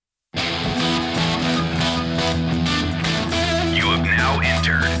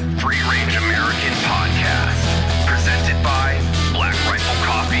Free Range American Podcast, presented by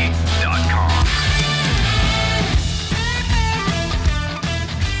BlackRifleCoffee.com.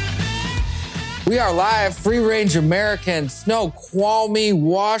 We are live, Free Range American, Snoqualmie,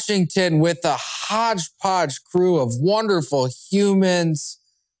 Washington, with a hodgepodge crew of wonderful humans.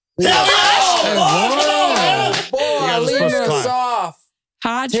 Boy, leading us off.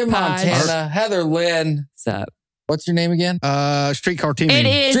 Hodgepodge. Tim Montana, Heather Lynn. What's up? What's your name again? Streetcar Timmy. It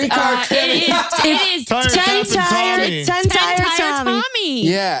is. Streetcar Timmy. It is. Ten Tire Tommy.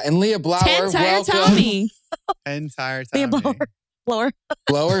 Yeah, and Leah Blower. 10 Tire Welcome. Tommy. Entire Leah Tommy. Blower.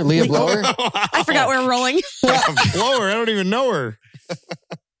 Blower, Leah Blower. I forgot we're rolling. Blower. I don't even know her.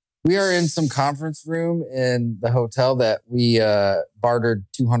 We are in some conference room in the hotel that we bartered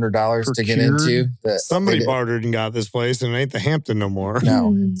 $200 to get into. Somebody bartered and got this place, and it ain't the Hampton no more.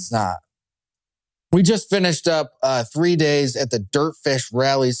 No, it's not. We just finished up 3 days at the Dirtfish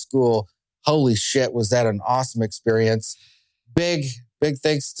Rally School. Holy shit, was that an awesome experience. Big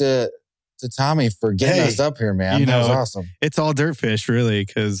thanks to Tommy for getting us up here, man. That was awesome. It's all Dirtfish, really,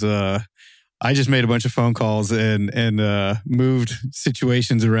 because I just made a bunch of phone calls and moved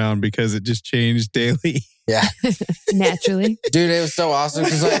situations around because it just changed daily. Yeah. Naturally. Dude, it was so awesome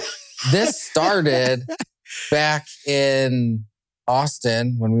because this started back in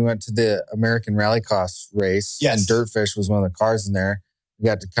Austin when we went to the American Rallycross race. Yes. And Dirtfish was one of the cars in there. We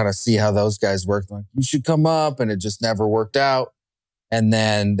got to kind of see how those guys worked. Like, you should come up, and it just never worked out. And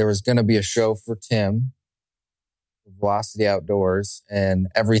then there was going to be a show for Tim, Velocity Outdoors, and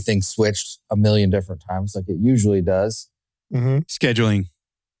everything switched a million different times like it usually does. Mm-hmm. Scheduling.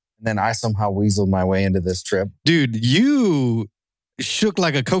 And then I somehow weaseled my way into this trip. Dude, you shook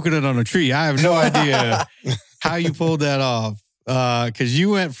like a coconut on a tree. I have no idea how you pulled that off. Because you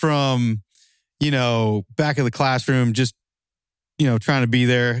went from, back of the classroom, just, trying to be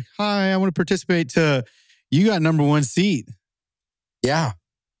there. Hi, I want to participate, to you got number one seat. Yeah.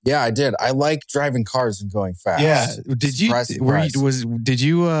 Yeah, I did. I like driving cars and going fast. Yeah. Did you Surprise. did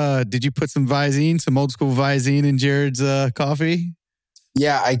you put some Visine, some old school Visine in Jared's coffee?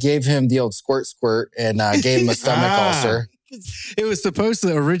 Yeah, I gave him the old squirt and gave him a stomach ulcer. It was supposed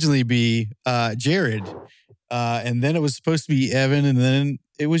to originally be Jared. And then it was supposed to be Evan, and then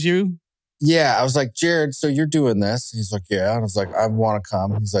it was you? Yeah, I was like, Jared, so you're doing this? He's like, yeah. And I was like, I want to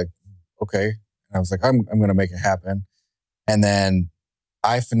come. He's like, okay. And I was like, I'm going to make it happen. And then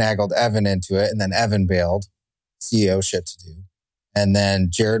I finagled Evan into it, and then Evan bailed. CEO shit to do. And then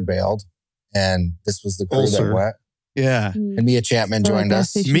Jared bailed, and this was the crew that went. Yeah. And Mia Chapman joined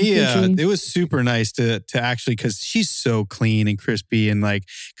us. Mia, it was super nice to actually, because she's so clean and crispy, and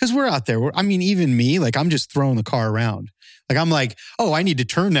because we're out there. Even me, I'm just throwing the car around. I'm like, oh, I need to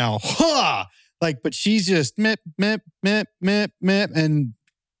turn now. Ha! But she's just mip, and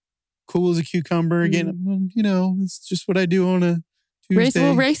cool as a cucumber. Again, it's just what I do on a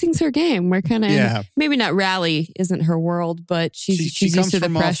Tuesday. Racing's her game. We're kind of, maybe not rally isn't her world, but she's used to the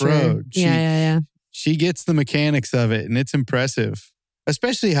pressure. Off-road. Yeah. She gets the mechanics of it, and it's impressive,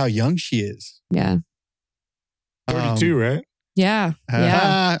 especially how young she is. Yeah. 32, right? Yeah.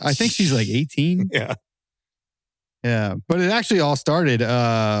 I think she's 18. Yeah. Yeah. But it actually all started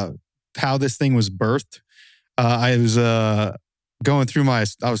how this thing was birthed. I was going through I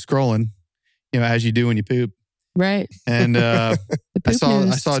was scrolling, as you do when you poop. Right. And I saw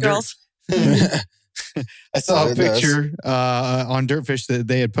I saw a picture on Dirtfish that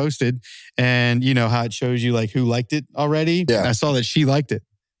they had posted, and how it shows you who liked it already. Yeah. And I saw that she liked it.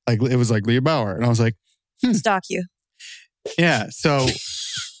 It was Leah Bauer, and I was like, Stalk you. Yeah. So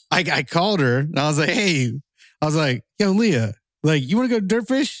I called her, and I was like, hey, yo, Leah, you want to go to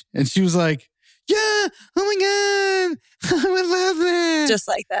Dirtfish? And she was like, yeah, oh my God, I would love that. Just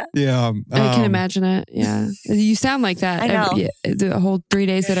like that. Yeah. I can imagine it. Yeah. You sound like that. I know. The whole 3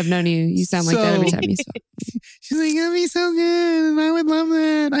 days that I've known you, you sound like that every time you talk. She's like, that'd be so good, and I would love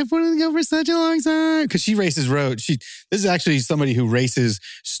that. I've wanted to go for such a long time. Because she races road. This is actually somebody who races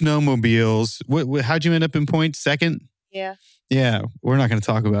snowmobiles. How'd you end up in points? Second? Yeah. Yeah. We're not going to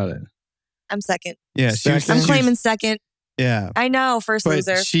talk about it. I'm second. Yeah. I'm claiming second. Yeah. I know. First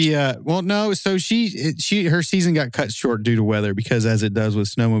loser. She, no. So her season got cut short due to weather, because as it does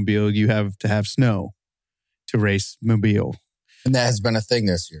with snowmobile, you have to have snow to race mobile. And that has been a thing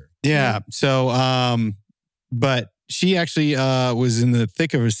this year. Yeah. So, but she actually was in the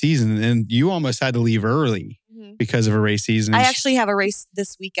thick of her season, and you almost had to leave early because of a race season. I actually have a race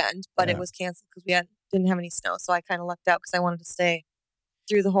this weekend, but it was canceled because we didn't have any snow. So I kind of lucked out because I wanted to stay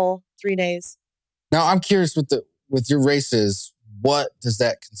through the whole 3 days. Now I'm curious with your races, what does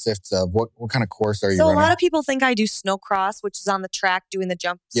that consist of? What kind of course are you running? running? So a lot of people think I do snowcross, which is on the track doing the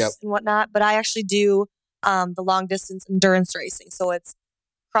jumps and whatnot. But I actually do the long distance endurance racing. So it's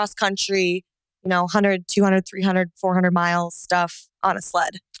cross country, 100, 200, 300, 400 miles stuff on a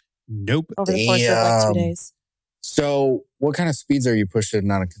sled. Nope. Over the course of like 2 days. So what kind of speeds are you pushing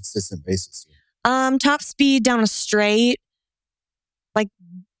on a consistent basis? Top speed down a straight. Like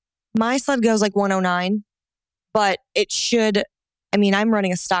my sled goes like 109, but it should, I'm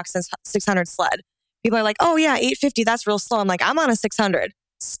running a stock 600 sled. People are like, oh yeah, 850, that's real slow. I'm like, I'm on a 600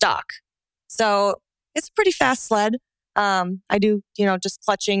 stock. So it's a pretty fast sled. I do, just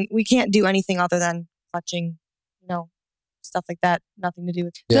clutching. We can't do anything other than clutching, stuff like that. Nothing to do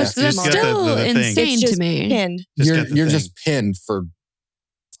with. Yeah. That's still insane to me. Pinned. You're just pinned for.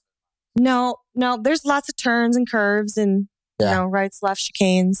 No. There's lots of turns and curves and rights, left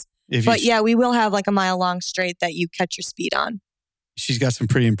chicanes. We will have like a mile long straight that you catch your speed on. She's got some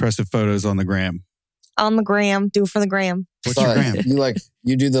pretty impressive photos on the gram. On the gram, do it for the gram. What's your gram?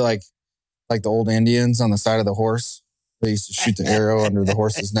 You do the like the old Indians on the side of the horse. They used to shoot the arrow under the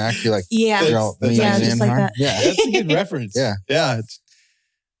horse's neck. You're like, just like that. Yeah, that's a good reference. Yeah.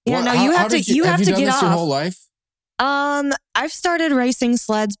 You have to get Have you done this off your whole life? I've started racing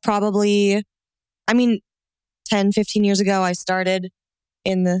sleds probably, 10, 15 years ago. I started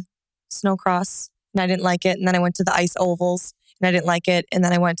in the snowcross and I didn't like it. And then I went to the ice ovals and I didn't like it. And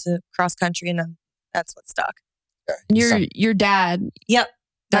then I went to cross country and that's what stuck. Your dad. Yep.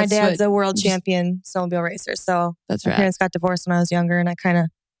 My dad's a world champion snowmobile racer. So my parents got divorced when I was younger and I kind of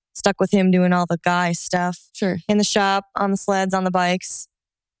stuck with him doing all the guy stuff. Sure. In the shop, on the sleds, on the bikes.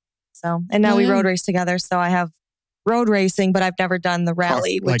 So, and now we road race together. So I have road racing, but I've never done the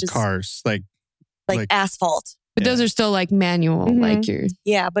rally, which is cars, like asphalt. But those are still like manual, like you're.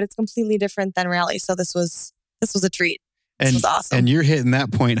 Yeah, but it's completely different than rally. So this was a treat. This was awesome. And you're hitting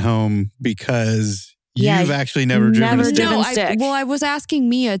that point home because you've actually never driven a stick. I was asking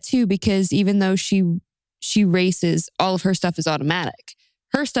Mia too, because even though she races, all of her stuff is automatic.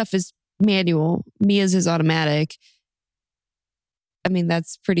 Her stuff is manual. Mia's is automatic.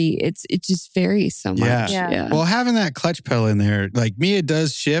 That's pretty, it just varies so much. Yeah. Well, having that clutch pedal in there, like Mia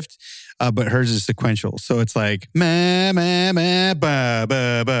does shift, but hers is sequential. So it's like, ma, ma, ma, ba,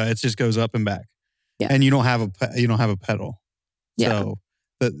 ba, ba. It just goes up and back. Yeah. And you don't have a pedal. Yeah. So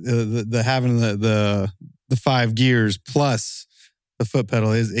the having the 5 gears plus the foot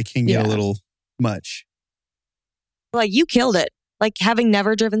pedal it can get a little much. Like you killed it. Like having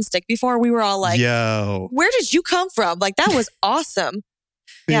never driven stick before, we were all like, yo, where did you come from? Like that was awesome.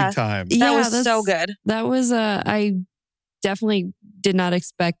 Big time. That was so good. That was I definitely did not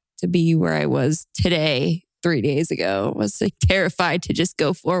expect to be where I was today 3 days ago. I was like terrified to just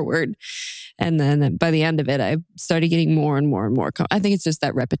go forward. And then by the end of it, I started getting more and more and more. I think it's just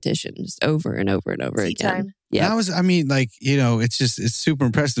that repetition, just over and over and over again. Time. Yeah. That was, it's super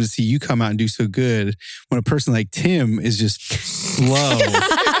impressive to see you come out and do so good when a person like Tim is just slow.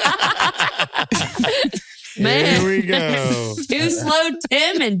 Man. Here we go. Too slow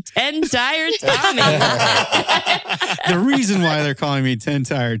Tim and 10 Tire Tommy. The reason why they're calling me 10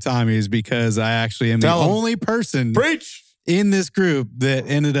 Tire Tommy is because I actually am the only person in this group that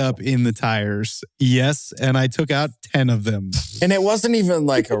ended up in the tires. Yes, and I took out 10 of them. And it wasn't even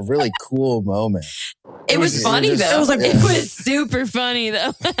like a really cool moment. It was funny though. It was super funny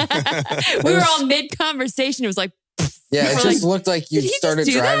though. We were all mid-conversation. It was like, yeah, it just looked like you started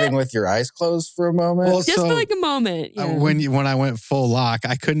driving with your eyes closed for a moment. Well, just for like a moment. Yeah. When I went full lock,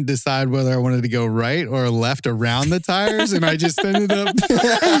 I couldn't decide whether I wanted to go right or left around the tires, and I just ended up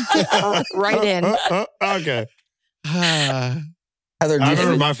right in. Okay. Heather, I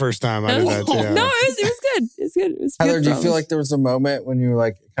remember my first time I did that too. No, it was good. It's good. It was Heather, good. do you feel like there was a moment when you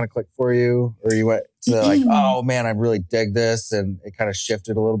like it kind of clicked for you, or you went to like, oh man, I really dig this, and it kind of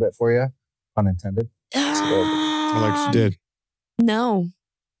shifted a little bit for you, pun intended? I like she did. No,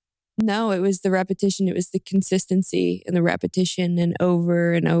 it was the repetition. It was the consistency and the repetition and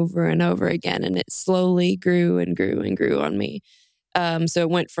over and over and over again. And it slowly grew and grew and grew on me. So it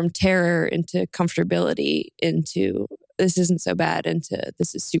went from terror into comfortability into this isn't so bad into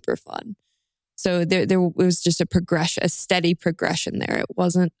this is super fun. So there was just a steady progression there. It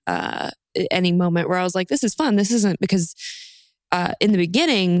wasn't any moment where I was like, this is fun. This isn't because in the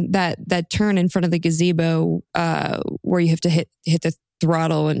beginning, that turn in front of the gazebo where you have to hit the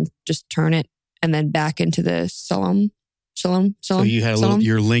throttle and just turn it and then back into the shalom. So you had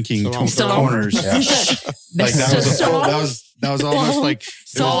you're linking corners. Yeah. Like that was almost like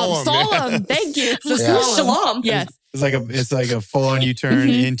Solemn. Thank you. Shalom. Yes. It's like a full on U-turn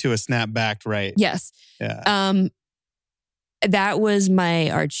into a snap back right. Yes. Yeah. that was my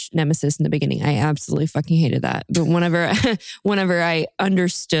arch nemesis in the beginning. I absolutely fucking hated that. But whenever I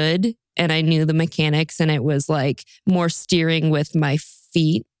understood and I knew the mechanics, and it was like more steering with my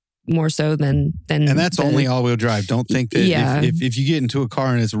feet more so than and that's only all-wheel drive. Don't think that if you get into a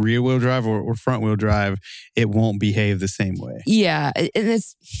car and it's rear-wheel drive or front-wheel drive, it won't behave the same way. Yeah,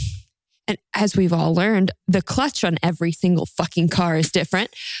 and as we've all learned, the clutch on every single fucking car is different.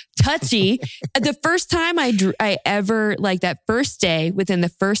 Touchy. The first time I ever, like that first day, within the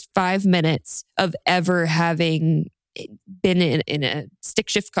first 5 minutes of ever having been in a stick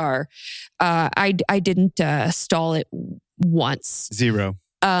shift car, I didn't stall it once. Zero.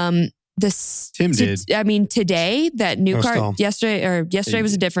 Tim did. I mean, today, that new car, stall. yesterday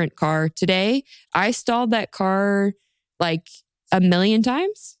was a different car. Today, I stalled that car like a million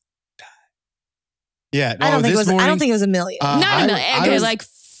times. Yeah. I don't think it was a million. Not a million. Okay, like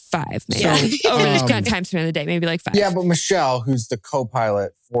 5 maybe. Over the time span of the day, maybe like 5. Yeah, but Michelle, who's the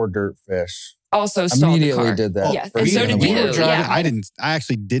co-pilot for Dirtfish, also stalled immediately the car. did that. Yeah, for and so me. did we you. were driving. Yeah. I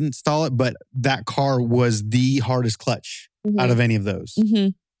actually didn't stall it, but that car was the hardest clutch out of any of those.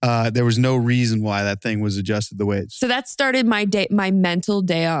 Mm-hmm. There was no reason why that thing was adjusted the way it's. So that started my mental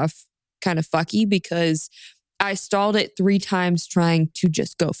day off kind of fucky, because I stalled it 3 times trying to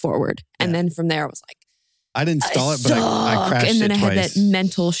just go forward. And then from there I was like, I didn't stall it, but I crashed it twice. And then I had that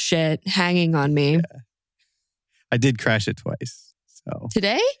mental shit hanging on me. Yeah. I did crash it twice. So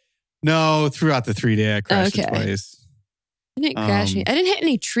Today? No, throughout the 3-day, I crashed it twice. I didn't crash it. I didn't hit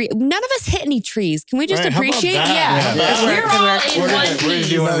any tree. None of us hit any trees. Can we just Right, how about appreciate? that? Yeah. We're all in one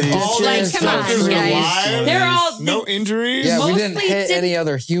piece. Like, come on, guys. They're all no injuries. Yeah, we Mostly didn't hit didn't any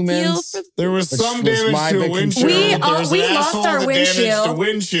other humans. There was Which some was damage my to a big windshield. concern. There was We an lost asshole our that damaged windshield. the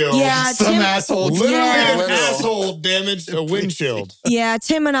windshield. Yeah, Some Tim, asshole. Literally Yeah. an Literal. asshole damaged a windshield. yeah,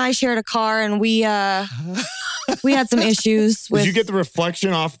 Tim and I shared a car, and we had some issues with. Did you get the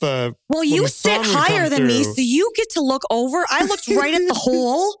reflection off the? Well, when you the sit sun would higher come than me, through? so you get to look over. I looked right at the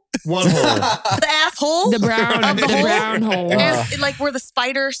hole, One hole. the asshole, the brown hole. and, like where the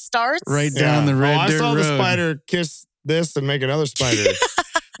spider starts. Right down the red I dirt saw the road. spider kiss this and make another spider,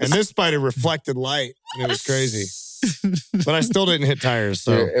 and this spider reflected light, and it was crazy. But I still didn't hit tires.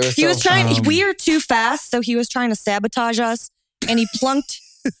 So It was He was trying. Um, We were too fast, so he was trying to sabotage us, and he plunked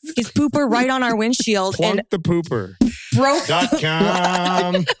his pooper right on our windshield plunk the pooper. and broke.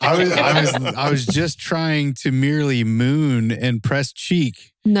 .com. I was just trying to merely moon and press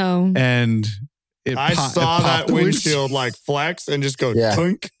cheek, No. and I saw that windshield like flex and just go Yeah.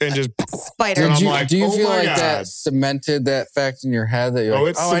 punk and just. Spider. I'm Did you, like, do you oh feel my like God. that cemented that fact in your head that you're Oh,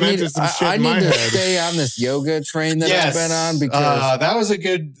 like, it I need, cemented some shit I in my need to head. stay on this yoga train that I've been on because that was a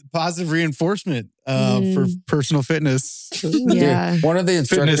good positive reinforcement for personal fitness. Yeah. one of the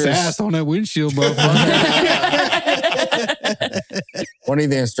Fitness instructors, ass on that windshield, motherfucker. one of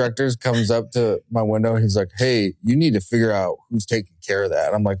the instructors comes up to my window. He's like, "Hey, you need to figure out who's taking care of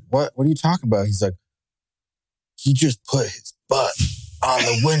that." I'm like, "What? What are you talking about?" He's like, "He just put his butt on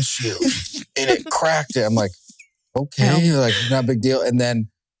the windshield and it cracked it." I'm like, "Okay, like not a big deal." And then,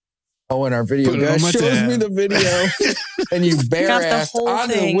 in our video Put it guy on my shows tab. me the video, and you bare Got the assed whole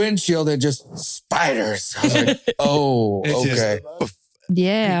onto the thing. windshield and just spiders. I was like, "Oh, It's just- okay."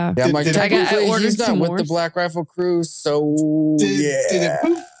 Yeah. Yeah, I'm like, Did it- I technically, ordered he's not some with more. the Black Rifle crew, so Did it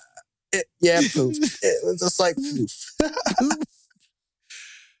poof? it poofed. It was a slight poof.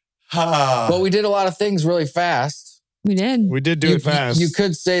 Ah. But we did a lot of things really fast. We did. We did do it fast. You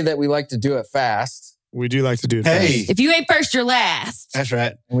could say that we like to do it fast, We do like to do it Hey. fast. If you ain't first, you're last. That's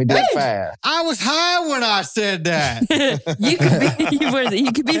right. and we did it fast. I was high when I said that.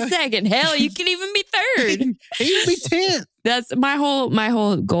 You could be second. Hell, you could even be third. He'd be 10th. That's my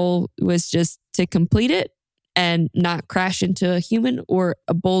whole goal was just to complete it and not crash into a human or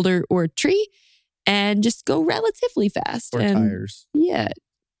a boulder or a tree and just go relatively fast. Or and tires. Yeah.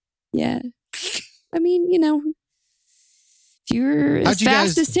 I mean, if you're How'd as you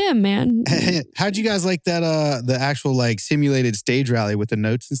fast guys- as him, man. How'd you guys like that? The actual like simulated stage rally with the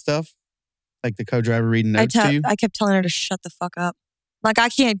notes and stuff, like the co-driver reading notes to you. I kept telling her to shut the fuck up. Like, I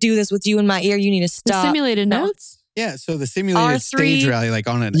can't do this with you in my ear. You need to The stop. simulated No. notes? Yeah, so the simulated R3. stage rally, like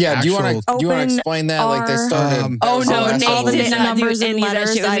on an Yeah, do you actual. want to Open explain that? Like they our- started. Um, that Oh was the no, last Nate episode. did not do numbers and any of that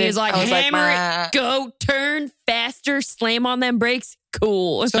letters. shit. I He was did- like, I was like, hammer "Meh." it, go, turn faster, slam on them brakes.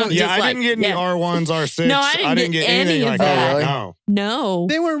 Cool. So- I'm Yeah, just I like, didn't get any yeah. R1s, R6. No, I didn't get any anything of like that. that. Oh, really? No. No.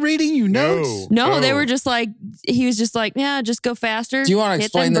 They weren't reading you notes. No, they were just like, he was just like, yeah, just go faster. Do you wanna hit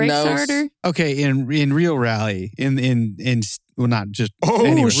explain them the brakes notes? harder. Okay, in real rally, in well, not just Oh,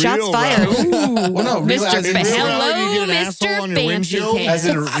 any, shots real fired. rally. well, no, real Mr. as in real Hello, rally, you get an Mr. asshole on your Fancy windshield? Pants.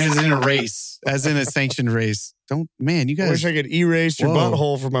 as in a race, as in a sanctioned race. don't, man, you I guys. wish I could erase your Whoa.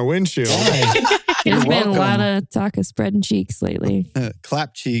 butthole from my windshield. There's been welcome. a lot of talk of spreading cheeks lately.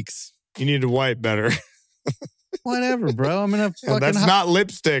 Clap cheeks. You need to wipe better. Whatever, bro. I'm in a fucking That's hot. not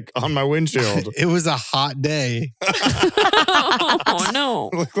lipstick on my windshield. It was a hot day. Oh no.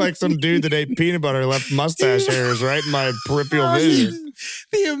 Look like some dude that ate peanut butter left mustache hairs right in my peripheral vision.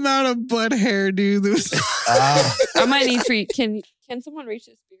 The amount of butt hair, dude. That was I might need for you. Can someone reach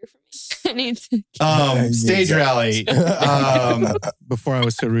this beer for me? I need to. Stage rally. Before I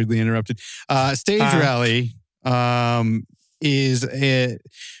was so rudely interrupted. Stage rally is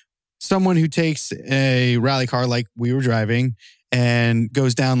someone who takes a rally car like we were driving and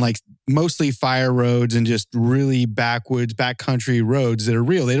goes down like mostly fire roads and just really backwoods, backcountry roads that are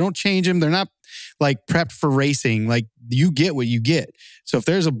real. They don't change them. They're not like prepped for racing. Like you get what you get. So if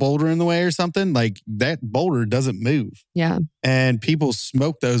there's a boulder in the way or something, like that boulder doesn't move. Yeah. And people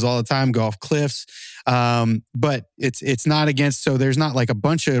smoke those all the time, go off cliffs. But it's not against, so there's not like a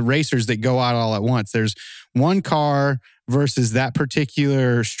bunch of racers that go out all at once. There's one car versus that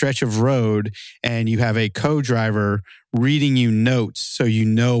particular stretch of road, and you have a co-driver reading you notes so you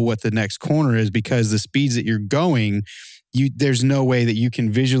know what the next corner is, because the speeds that you're going, there's no way that you can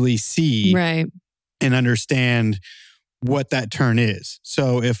visually see Right. and understand what that turn is.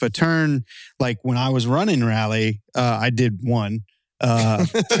 So if a turn, like when I was running rally, I did one. How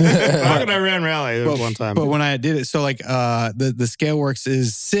could I ran rally there was one time? But when I did it, so like the scale works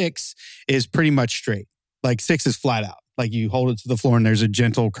is 6 is pretty much straight. Like 6 is flat out. Like you hold it to the floor and there's a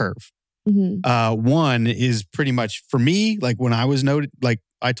gentle curve. Mm-hmm. 1 is pretty much, for me, like when I was noted, like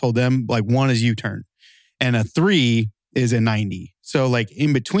I told them, like 1 is U-turn. And a 3 is a 90. So like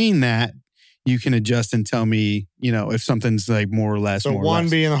in between that, you can adjust and tell me, you know, if something's like more or less. So more or 1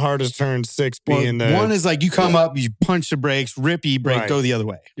 less. being the hardest turn, 6 Well, being the 1 is like you come up, you punch the brakes, rip, you brake, Right. go the other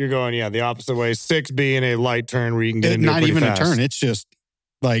way. you're going, the opposite way. 6 being a light turn where you can get into it Not pretty even fast. a turn. It's just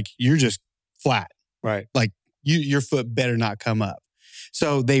like you're just flat. Right. Your foot better not come up.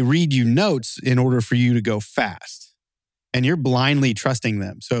 So they read you notes in order for you to go fast. And you're blindly trusting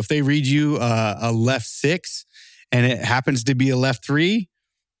them. So if they read you a left 6 and it happens to be a left 3,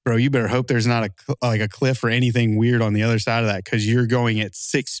 bro, you better hope there's not a cliff or anything weird on the other side of that, because you're going at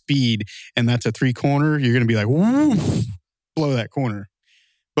 6 speed and that's a 3 corner. You're going to be like, woo, blow that corner.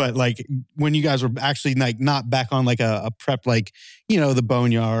 But like when you guys were actually like not back on like a prep, like, you know, the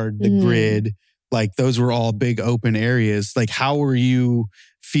boneyard, the grid, like those were all big open areas. Like how were you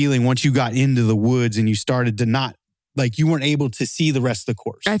feeling once you got into the woods and you started to not, like you weren't able to see the rest of the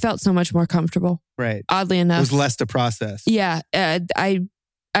course? I felt so much more comfortable. Right. Oddly It enough. was less to process. Yeah. I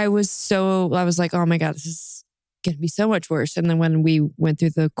was like, oh my God, this is going to be so much worse. And then when we went through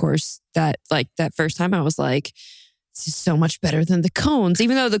the course that first time, I was like, this is so much better than the cones,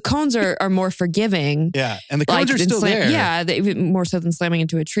 even though the cones are more forgiving. Yeah. And the cones are than still there. Yeah, more so than slamming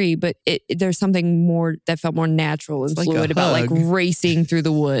into a tree. But there's something more that felt more natural and It's like a fluid about like hug. racing through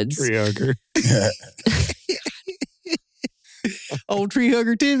the woods. Tree hugger. Old tree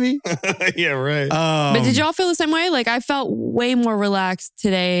hugger Timmy. Yeah, right. But did y'all feel the same way? Like I felt way more relaxed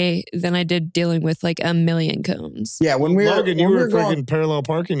today than I did dealing with like a million cones. Yeah, when we Logan, you when we were going- freaking parallel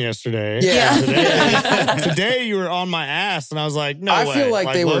parking yesterday. Yeah. Today you were on my ass, and I was like, no I way. feel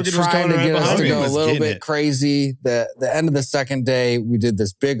like they were Logan was trying coming to get right us behind to me. go a was little getting bit it. crazy. The end of the second day, we did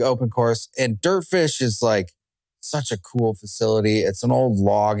this big open course, and Dirtfish is like such a cool facility. It's an old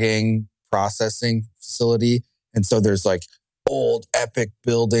logging processing facility, and so there's like old epic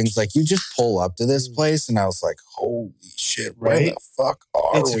buildings. Like you just pull up to this place, and I was like, holy shit, where Right? the fuck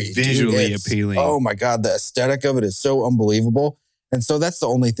are It's we? dude? visually It's- appealing. Oh my God, the aesthetic of it is so unbelievable. And so that's the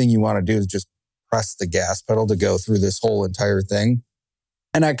only thing you want to do is just press the gas pedal to go through this whole entire thing.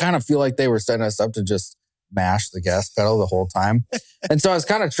 And I kind of feel like they were setting us up to just mash the gas pedal the whole time. And so I was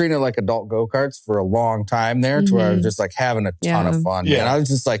kind of treating it like adult go-karts for a long time there, to where I was just like having a ton of fun. Yeah. And I was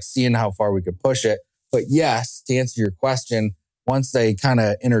just like seeing how far we could push it. But yes, to answer your question, once they kind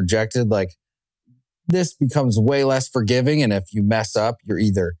of interjected, like this becomes way less forgiving. And if you mess up, you're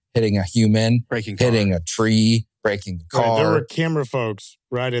either hitting a human, breaking car. hitting a tree, breaking the Right, car. there were camera folks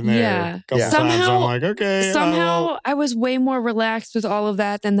right in there. Yeah. A couple Yeah. times. Somehow- I'm like, okay. Somehow I was way more relaxed with all of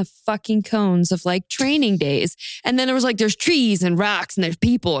that than the fucking cones of like training days. And then there was like, there's trees and rocks and there's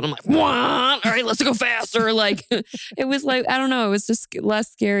people. And I'm like, what? All right, let's go faster. Like, it was like, I don't know. It was just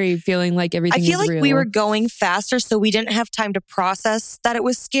less scary feeling like I everything feel was like real. we were going faster, so we didn't have time to process that it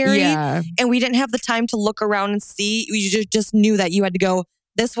was scary. Yeah. And we didn't have the time to look around and see. You just knew that you had to go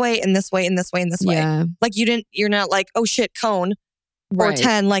this way and this way and this way and this way. Yeah. Like you're not like, oh shit, cone or Right.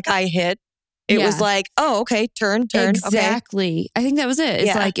 10 like I hit. It Yeah. was like, oh, okay, turn. Okay. Exactly. I think that was it. It's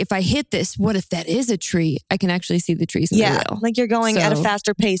Yeah. like, if I hit this, what if that is a tree? I can actually see the trees in the Yeah. wheel. Like you're going at a So,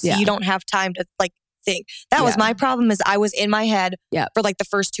 faster pace. So yeah. you don't have time to like think. That was Yeah. my problem is I was in my head Yeah. for like the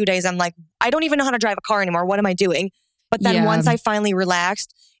first 2 days. I'm like, I don't even know how to drive a car anymore. What am I doing? But then Yeah. once I finally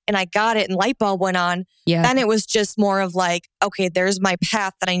relaxed and I got it and light bulb went on, Yeah. then it was just more of like, okay, there's my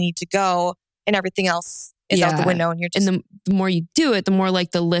path that I need to go and everything else is out the Yeah. window and you're just, And the more you do it, the more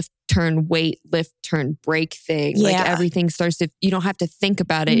like the lift, turn, wait, lift, turn, brake thing. Like Yeah. everything starts to, you don't have to think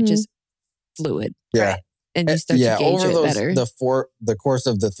about it. It Mhm. just fluid. Yeah. And you start to gauge over it those better. the course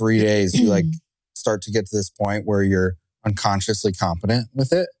of the 3 days, you like start to get to this point where you're unconsciously competent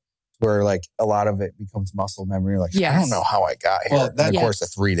with it, where like a lot of it becomes muscle memory. Like, I Yes. don't know how I got here Well, in the that- course of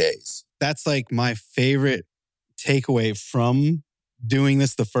 3 days. That's like my favorite takeaway from doing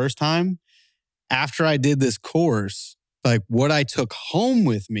this the first time. After I did this course, like what I took home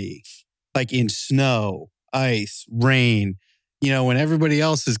with me, like in snow, ice, rain, when everybody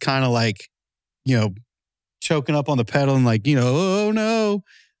else is kind of like, choking up on the pedal and like, oh no,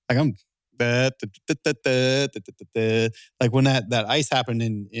 like I'm like when that ice happened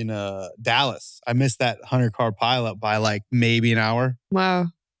in Dallas, I missed that 100-car pileup by like maybe an hour. Wow.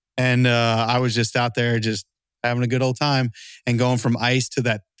 And I was just out there just having a good old time and going from ice to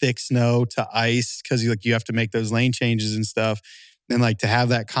that thick snow to ice because you have to make those lane changes and stuff. And like to have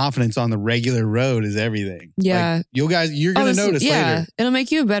that confidence on the regular road is everything. Yeah. Like, you're going to notice later. It'll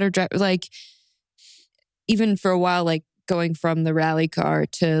make you a better driver. Like, even for a while, like going from the rally car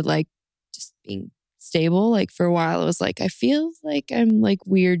to like just being stable, like for a while, it was like, I feel like I'm like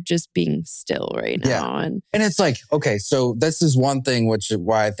weird just being still right now. Yeah. And And it's like, okay, so this is one thing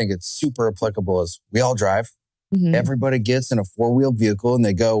why I think it's super applicable is we all drive. mhm. Everybody gets in a 4-wheel vehicle and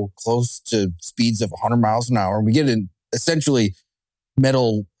they go close to speeds of 100 miles an hour. We get in essentially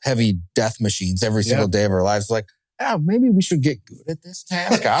metal heavy death machines every single day of our lives. Like, maybe we should get good at this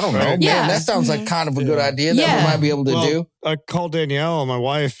task. I don't know. Right. Yeah. Man, that sounds like kind of a good idea that we Yeah. might be able to Well, do. I called Danielle, my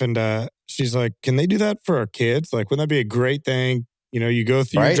wife, and she's like, "Can they do that for our kids? Like, wouldn't that be a great thing? You go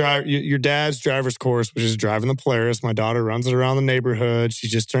through Right. your dad's driver's course, which is driving the Polaris. My daughter runs it around the neighborhood. She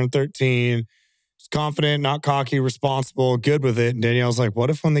just turned 13. She's confident, not cocky, responsible, good with it." And Danielle's like, "What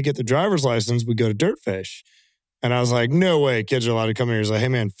if when they get the driver's license, we go to Dirtfish?" And I was like, "No way, kids are allowed to come here." He's like, "Hey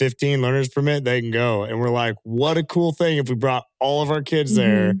man, 15 learner's permit, they can go." And we're like, what a cool thing if we brought all of our kids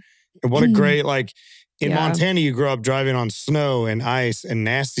there. And what a great, like, in Yeah. Montana, you grow up driving on snow and ice and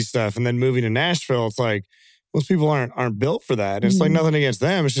nasty stuff. And then moving to Nashville, it's like, most people aren't built for that. And it's like nothing against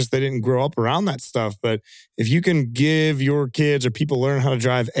them. It's just they didn't grow up around that stuff. But if you can give your kids or people learn how to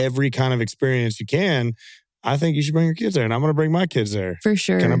drive every kind of experience you can, I think you should bring your kids there. And I'm going to bring my kids there. For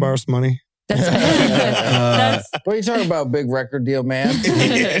sure. Can I borrow some money? That's What are you talking about, big record deal, man?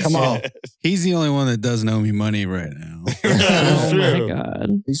 Come on. He's the only one that doesn't owe me money right now. oh my True. God.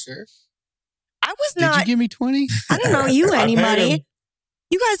 You sure? I was Did you not, give me 20? I didn't know you I any paid money. him.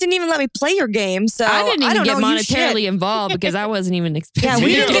 You guys didn't even let me play your game. So I didn't even don't get know you shit. monetarily involved because I wasn't even expecting Yeah, we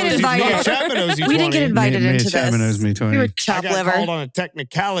Me didn't get owes you- invited. me Chapman owes you We didn't get 20. invited Me and into Chapman this. owes me 20. We were I chop got liver. called on a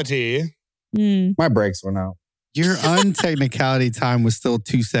technicality. Mm. My brakes went out. Your untechnicality time was still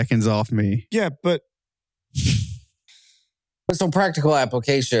 2 seconds off me. Yeah, but But some practical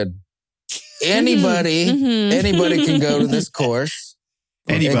application. Anybody Mhm. Anybody can go to this course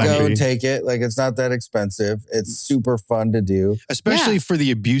and go Anybody. and take it. Like, it's not that expensive. It's super fun to do. Especially Yeah. for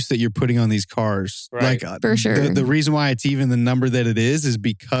the abuse that you're putting on these cars. Right. Like, For sure. The reason why it's even the number that it is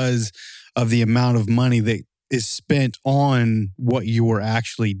because of the amount of money that is spent on what you're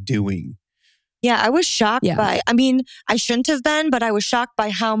actually doing. Yeah, I was shocked Yeah. by, I mean, I shouldn't have been, but I was shocked by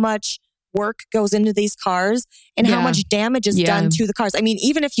how much work goes into these cars and how Yeah. much damage is Yeah. done to the cars. I mean,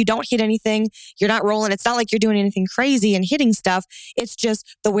 even if you don't hit anything, you're not rolling. It's not like you're doing anything crazy and hitting stuff. It's just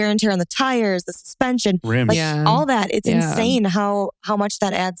the wear and tear on the tires, the suspension, Rims. like Yeah. all that. It's Yeah. insane how much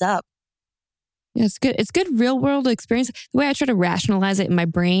that adds up. Yeah, it's good. It's good real world experience. The way I try to rationalize it in my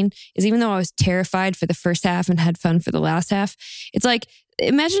brain is even though I was terrified for the first half and had fun for the last half, it's like,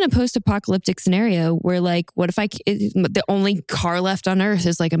 imagine a post-apocalyptic scenario where like, what if the only car left on earth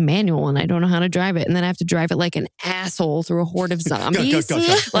is like a manual and I don't know how to drive it. And then I have to drive it like an asshole through a horde of zombies.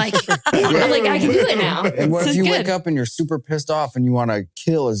 Like I can do it now. And what So if you it's wake good. up and you're super pissed off and you want to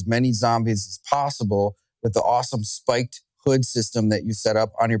kill as many zombies as possible with the awesome spiked hood system that you set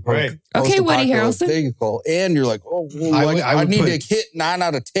up on your Right. Okay, Woody post-apocalypse Harrelson. vehicle, and you're like, oh, well, I like, would- I I would need put- to hit 9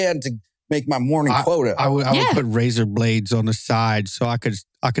 out of 10 to make my morning quota. I would Yeah. put razor blades on the side so I could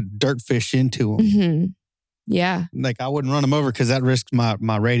dirt fish into them. Mhm. Yeah. Like I wouldn't run them over because that risks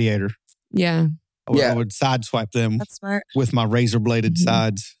my radiator. Yeah. I would Yeah. sideswipe them That's smart. with my razor bladed Mhm.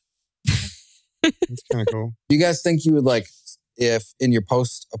 sides. It's kind of cool. Do you guys think you would like, if in your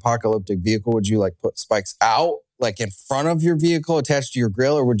post-apocalyptic vehicle, would you like put spikes out, like in front of your vehicle attached to your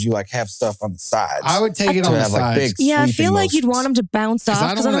grill, or would you like have stuff on the sides? I would take it to on the have like sides. big Yeah, I sweeping feel like you'd motions. want them to bounce 'Cause I off don't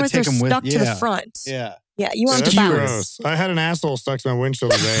because wanna otherwise they're take 'em with- stuck to the yeah. front. Yeah. Yeah, you want them That's to bounce. gross. I had an asshole stuck to my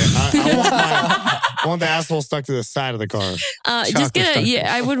windshield today. I want the asshole stuck to the side of the car. Just Chocolate get a, starfish.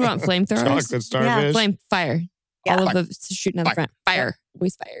 yeah, I would want flamethrowers. Chocolate starfish. Flame fire. Yeah. All of the shooting out the front. Fire.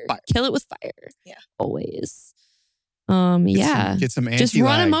 Always fire. Fire. Kill it with fire. Yeah. Always. Yeah. Get some Just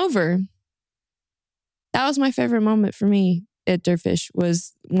run anti-lag. them over. That was my favorite moment for me at Dirtfish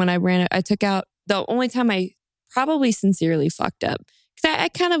was when I ran it. I took out the only time I probably sincerely fucked up. Because I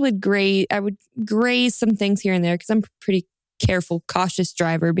kind of would graze some things here and there because I'm a pretty careful, cautious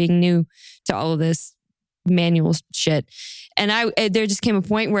driver being new to all of this manual shit. And there just came a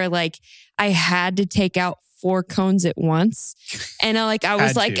point where like I had to take out 4 cones at once. And I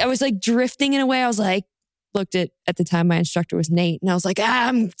was drifting in a way. I was like, looked at the time my instructor was Nate, and I was like,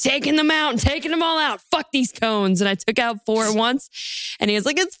 I'm taking them out and taking them all out. Fuck these cones. And I took out 4 at once. And he was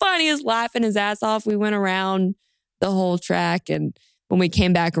like, it's fine. He was laughing his ass off. We went around the whole track, and when we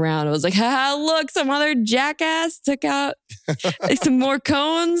came back around, I was like, look, some other jackass took out some more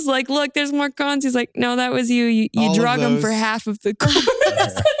cones. Like, look, there's more cones. He's like, no, that was you. You All of drug them for those. half of the cones.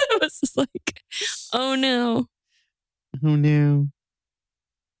 I was just like, oh no. Oh no.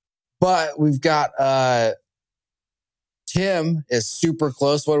 But we've got Tim is super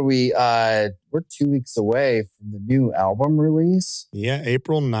close. What are we? We're 2 weeks away from the new album release. Yeah,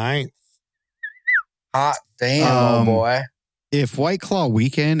 April 9th. Hot damn, oh boy. If White Claw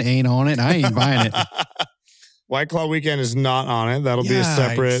Weekend ain't on it, I ain't buying it. White Claw Weekend is not on it. That'll be a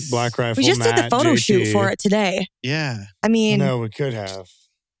separate Yikes. Black Rifle. We just did the Matt, photo JT. shoot for it today. Yeah. I mean, No, we could have.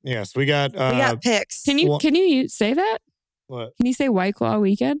 Yes, we got. we got pics. Can Well- you say that? What? Can you say White Claw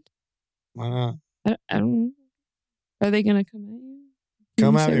Weekend? Why not? I don't. Are they gonna come at you?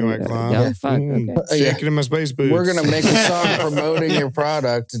 Come You at me, say- White Claw. Oh, fuck. Mm. Okay. Yeah. Shaking in my space boots. We're gonna make a song promoting your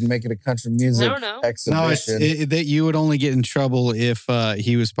product and make it a country music No, no. No, it's exhibition. that you would only get in trouble if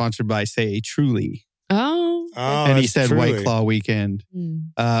he was sponsored by, say, Truly. Oh. Oh, and he that's said truly. White Claw Weekend. Hmm.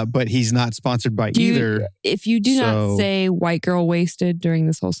 But he's not sponsored by Do you- either. If you do So- not say "white girl wasted" during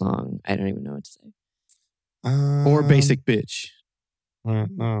this whole song, I don't even know what to say. Or Basic Bitch.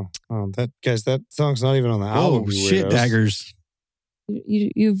 No, that song's not even on the album. Oh, you shit, weirdos. daggers.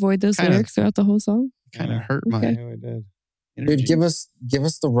 You avoid those Kinda- lyrics throughout the whole song. Kind of hurt my Okay. Yeah, we did. energy. Dude, give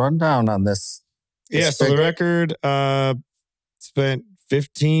us the rundown on this. Yeah, so the record spent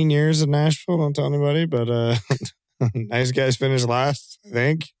 15 years in Nashville. Don't tell anybody, but nice guys finished last, I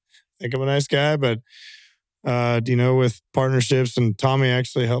think. I think I'm a nice guy, but with partnerships, and Tommy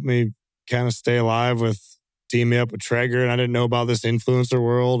actually helped me kind of stay alive with teaming me up with Traeger, and I didn't know about this influencer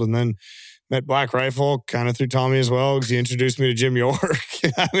world, and then met Black Rifle kind of through Tommy as well, because he introduced me to Jim York.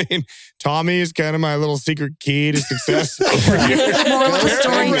 I mean, Tommy is kind of my little secret key to success. Moral of the story, Terrible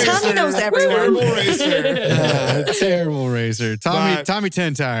Tommy racer. knows everyone. Terrible racer. Terrible racer. Tommy But- Tommy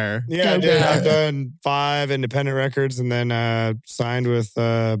Ten Tire. Yeah, I did. I've done 5 independent records and then signed with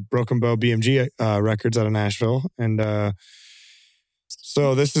Broken Bow BMG Records out of Nashville. And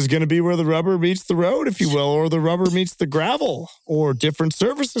so this is going to be where the rubber meets the road, if you will, or the rubber meets the gravel, or different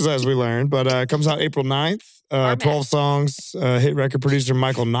services as we learned. But it comes out April 9th. 12 songs. Hit record producer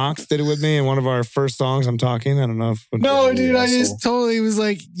Michael Knox did it with me. And one of our first songs, I'm talking. I don't know if... No, dude, I just totally was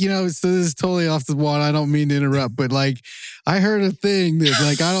like, so this is totally off the wall. I don't mean to interrupt, but like, I heard a thing that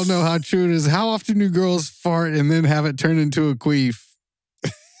like, I don't know how true it is. How often do girls fart and then have it turn into a queef?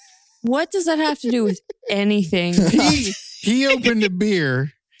 What does that have to do with anything? He opened a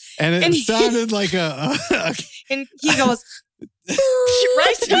beer and it And he- sounded like a And he goes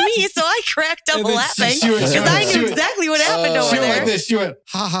right to me, so I cracked up And then laughing she went- because I she knew went- exactly what happened over she went there. like this. She went,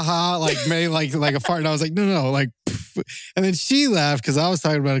 ha ha ha, like made like a fart. And I was like, no, like, pff. And then she laughed because I was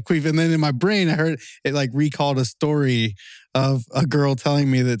talking about a queef. And then in my brain, I heard it like recalled a story of a girl telling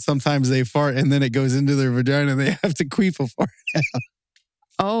me that sometimes they fart and then it goes into their vagina and they have to queef a fart.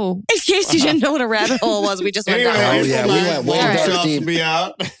 Oh, In case you didn't know what a rabbit hole was, we just went Anyway, down. Oh, yeah, we went way Long dark Shots deep. will be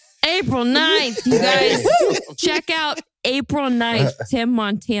out. April 9th, you guys. Check out April 9th, Tim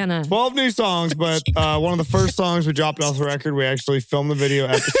Montana. 12 new songs, but one of the first songs we dropped off the record, we actually filmed the video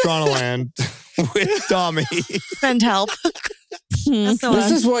at the Strontaland with Tommy. Send help. So,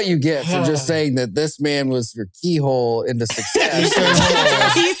 This is what you get for just saying that this man was your keyhole into success.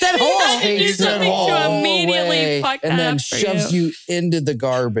 he said hole. He He did said something hole to immediately away, fuck that and then up for shoves you into the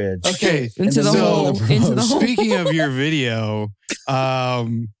garbage. Okay. Into the So- hole. Into the hole. Speaking of your video,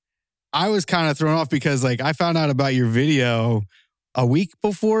 I was kind of thrown off because like I found out about your video a week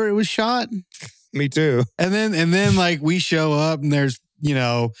before it was shot. Me too. And then like we show up and there's,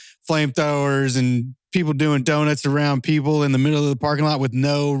 flamethrowers and people doing donuts around people in the middle of the parking lot with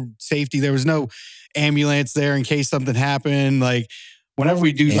no safety. There was no ambulance there in case something happened. Like whenever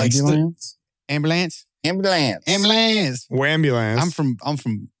we do ambulance? ambulance. Wambulance. I'm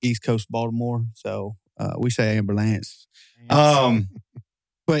from East Coast Baltimore, so we say ambulance.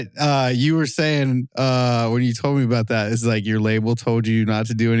 But you were saying when you told me about that, it's like your label told you not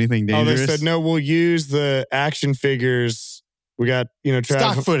to do anything dangerous. Oh, they said no. We'll use the action figures. We got Trav,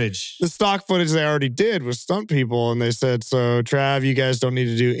 stock footage. The stock footage they already did with stunt people, and they said, "So Trav, you guys don't need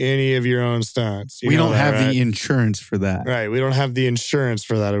to do any of your own stunts. We don't have the insurance for that, right? We don't have the insurance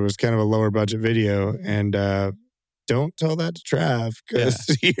for that. It was kind of a lower budget video, and don't tell that to Trav because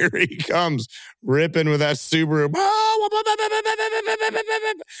here he comes ripping with that Subaru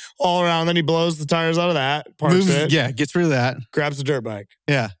all around. Then he blows the tires out of that. Parks it. Yeah, gets rid of that. Grabs the dirt bike.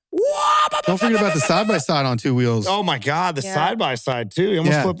 Yeah. Don't forget about the side-by-side on two wheels. Oh, my God. The side-by-side, too. He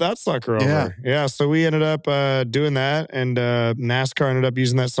almost flipped that sucker over. Yeah. So we ended up doing that, and NASCAR ended up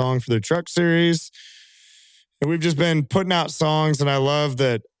using that song for their truck series. And we've just been putting out songs, and I love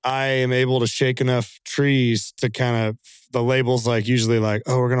that I am able to shake enough trees to kind of, the label's like usually like,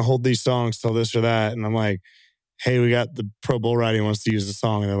 oh, we're going to hold these songs till this or that. And I'm like, hey, we got the Pro Bull Riding wants to use the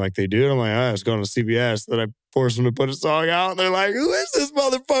song. And they're like, they do? And I'm like, it's going to CBS. Then I force them to put a song out. And they're like, who is this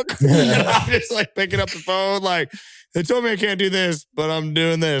motherfucker? And I'm just like picking up the phone. Like, they told me I can't do this, but I'm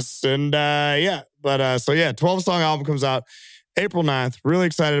doing this. And 12-song album comes out April 9th. Really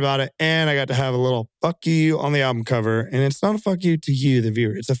excited about it. And I got to have a little fuck you on the album cover. And it's not a fuck you to you, the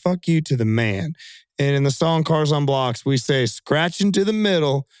viewer. It's a fuck you to the man. And in the song Cars on Blocks, we say scratching to the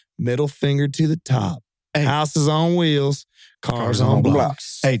middle finger to the top. Hey. Houses on wheels, cars on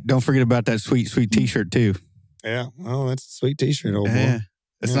blocks. Hey, don't forget about that sweet, sweet t-shirt too. Yeah, well, that's a sweet t-shirt, old boy.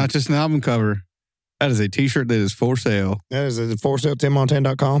 It's not just an album cover. That is a t-shirt that is for sale. That is for sale,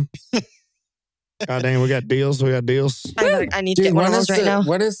 TimMontan.com. God dang, we got deals. I need to get one of those right now.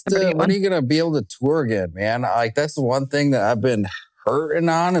 When are you going to be able to tour again, man? Like, that's the one thing that I've been hurting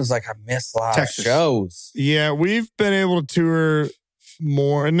on is like I missed a lot of shows. Yeah, we've been able to tour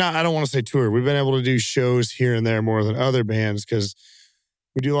more, and I don't want to say tour. We've been able to do shows here and there more than other bands because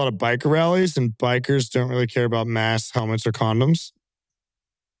we do a lot of biker rallies, and bikers don't really care about masks, helmets, or condoms.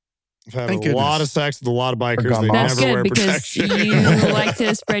 I've had a lot of sex with a lot of bikers. They never wear protection. That's good because you like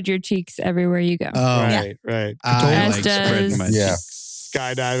to spread your cheeks everywhere you go. Oh, right. I like spreading my cheeks.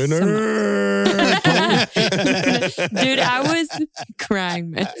 Skydiving. Dude, I was crying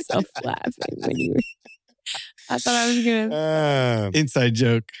myself laughing when you were... I thought I was going to... Inside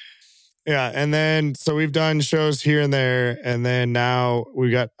joke. Yeah, and then, so we've done shows here and there, and then now we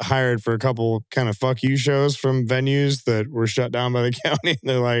got hired for a couple kind of fuck you shows from venues that were shut down by the county. And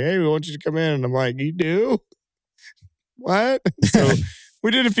they're like, hey, we want you to come in. And I'm like, you do? What? So we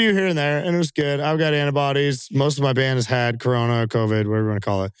did a few here and there, and it was good. I've got antibodies. Most of my band has had corona, COVID, whatever you want to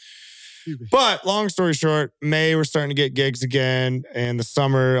call it. But long story short, May, we're starting to get gigs again. And the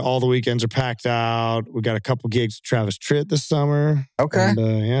summer, all the weekends are packed out. We got a couple gigs with Travis Tritt this summer. Okay.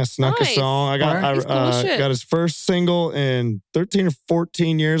 And, snuck a song. I got his first single in 13 or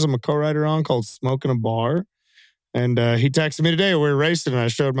 14 years. I'm a co-writer on called Smoking a Bar. And he texted me today. We were racing and I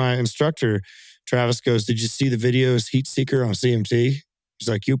showed my instructor. Travis goes, did you see the videos Heat Seeker on CMT? He's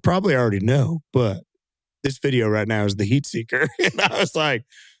like, you probably already know, but this video right now is the Heat Seeker. And I was like,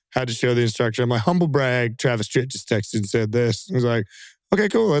 had to show the instructor. I'm like, humble brag. Travis Tritt just texted and said this. He was like, okay,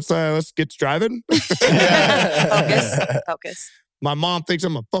 cool. Let's get to driving. Focus. My mom thinks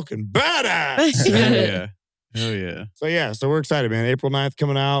I'm a fucking badass. Hell yeah. So we're excited, man. April 9th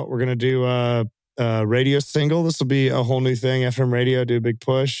coming out. We're going to do a radio single. This will be a whole new thing. FM radio, do a big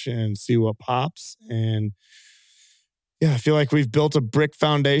push and see what pops. And yeah, I feel like we've built a brick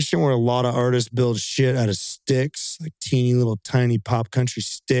foundation where a lot of artists build shit out of sticks, like teeny little tiny pop country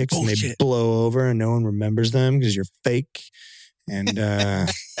sticks, and they blow over and no one remembers them because you're fake. And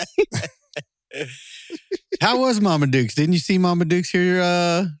how was Mama Dukes? Didn't you see Mama Dukes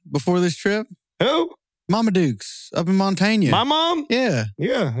here before this trip? Who? Mama Dukes up in Montana. My mom? Yeah.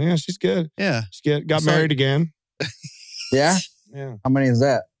 Yeah, she's good. Yeah. She's good. Got married again. Yeah? Yeah. How many is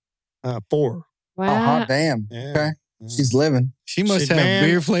that? 4. Wow. Oh, hot damn. Yeah. Okay. She's living. She must have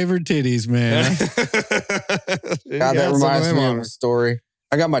beer-flavored titties, man. God, that reminds me of a story.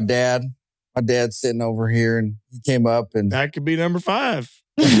 I got my dad. My dad's sitting over here, and he came up, and that could be number 5.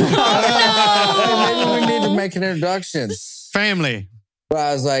 Maybe we need to make an introduction. Family. But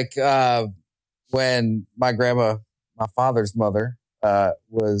I was like, when my grandma, my father's mother,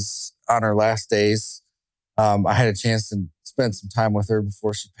 was on her last days, I had a chance to spent some time with her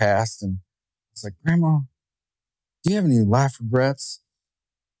before she passed. And I was like, Grandma, do you have any life regrets?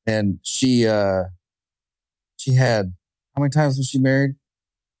 And she had, how many times was she married?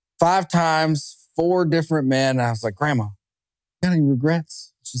 5 times, 4 different men. And I was like, Grandma, you got any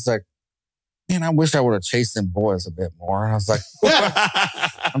regrets? She's like, man, I wish I would have chased them boys a bit more. And I was like,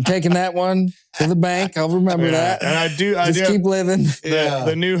 I'm taking that one to the bank. I'll remember that. And I do keep living.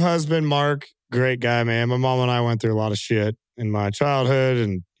 The new husband, Mark, great guy, man. My mom and I went through a lot of shit in my childhood.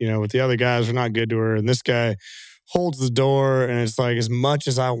 And, with the other guys were not good to her. And this guy holds the door. And it's like, as much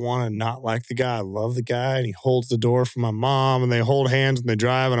as I want to not like the guy, I love the guy. And he holds the door for my mom. And they hold hands when they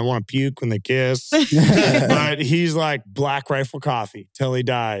drive. And I want to puke when they kiss. But he's like Black Rifle Coffee till he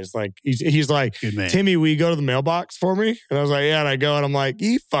dies. Like, he's like, Timmy, will you go to the mailbox for me? And I was like, yeah. And I go and I'm like,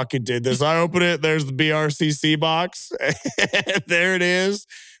 you fucking did this. I open it. There's the BRCC box. There it is.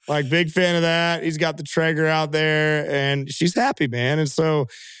 Like, big fan of that. He's got the Traeger out there and she's happy, man. And so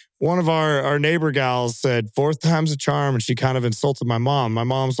one of our neighbor gals said, 4th time's a charm. And she kind of insulted my mom. My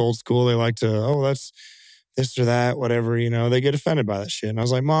mom's old school. They like to, that's this or that, whatever, they get offended by that shit. And I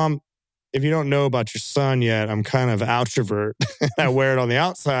was like, Mom, if you don't know about your son yet, I'm kind of outrovert. I wear it on the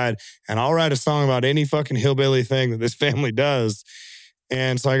outside and I'll write a song about any fucking hillbilly thing that this family does.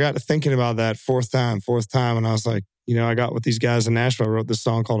 And so I got to thinking about that 4th time. And I was like, I got with these guys in Nashville. I wrote this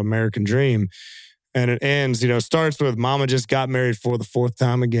song called American Dream. And it ends, starts with Mama just got married for the 4th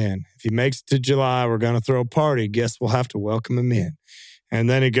time again. If he makes it to July, we're going to throw a party. Guess we'll have to welcome him in. And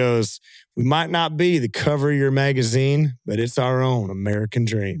then it goes, we might not be the cover of your magazine, but it's our own American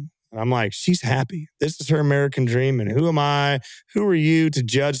dream. And I'm like, she's happy. This is her American dream. And who am I? Who are you to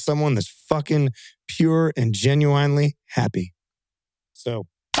judge someone that's fucking pure and genuinely happy? So,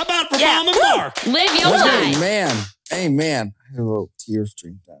 how about for Mom and Mark? Live your life. Amen. I had a little tear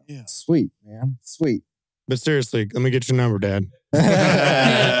stream down. Yeah. Sweet, man. Sweet. But seriously, let me get your number, Dad.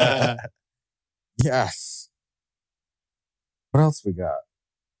 Yes. What else we got?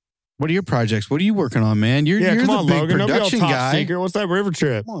 What are your projects? What are you working on, man? You're come the on, big Logan. production Don't be all top guy. secret. What's that river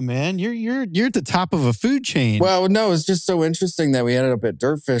trip? Come on, man. You're at the top of a food chain. Well, no, it's just so interesting that we ended up at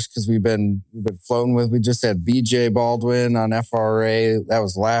Dirtfish because we've been floating with. We just had BJ Baldwin on FRA. That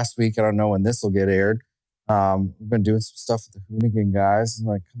was last week. I don't know when this will get aired. We've been doing some stuff with the Hoonigan guys. And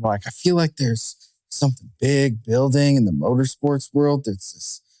I feel like there's something big building in the motorsports world. There's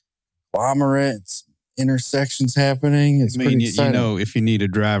this conglomerate, it's intersections happening. It's pretty exciting. If you need a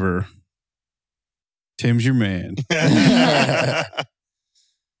driver, Tim's your man.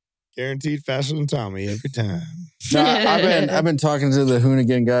 Guaranteed faster than Tommy every time. No, I've been talking to the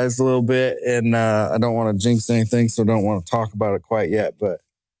Hoonigan guys a little bit, and I don't want to jinx anything, so don't want to talk about it quite yet. But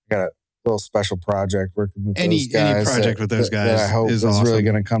I got a little special project working with those guys. Any project with those guys that I hope is awesome. Really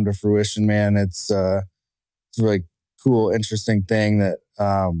going to come to fruition, man. It's a really cool, interesting thing that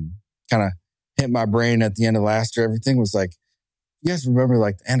kind of hit my brain at the end of last year. Everything was like, you guys remember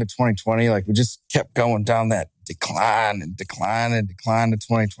like the end of 2020? Like we just kept going down that decline to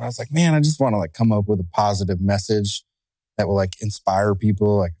 2020. I was like, man, I just want to like come up with a positive message that will like inspire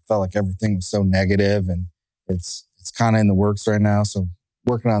people. Like I felt like everything was so negative, and it's kind of in the works right now. So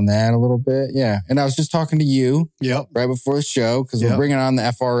working on that a little bit. Yeah. And I was just talking to you right before the show because we're bringing on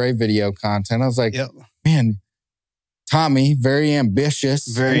the FRA video content. I was like, man, Tommy, very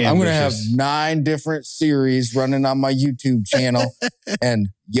ambitious. I'm going to have 9 different series running on my YouTube channel and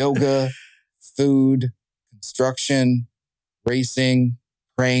yoga, food, construction, racing,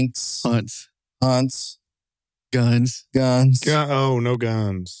 pranks, hunts, guns. Oh, no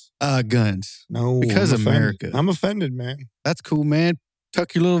guns. Guns. No. Because I'm America. I'm offended, man. That's cool, man.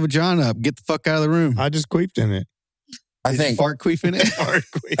 Tuck your little vagina up. Get the fuck out of the room. I just queefed in it. I think fart queef in it.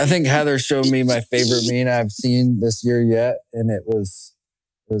 I think Heather showed me my favorite meme I've seen this year yet, and it was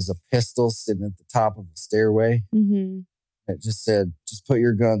a pistol sitting at the top of a stairway. Mm-hmm. It just said, "Just put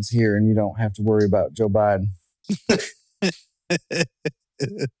your guns here, and you don't have to worry about Joe Biden."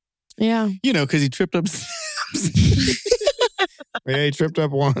 Yeah, because he tripped up. Yeah, he tripped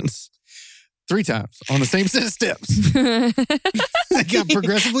up once. 3 times on the same set of steps. It got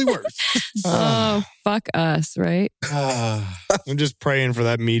progressively worse. Oh, fuck us, right? I'm just praying for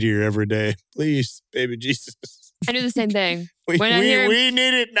that meteor every day. Please, baby Jesus. I do the same thing. We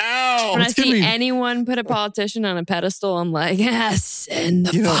need it now. When I see anyone put a politician on a pedestal, I'm like, send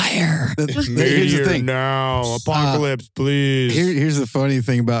the fire. Here's the thing. Now. Apocalypse, please. Here's the funny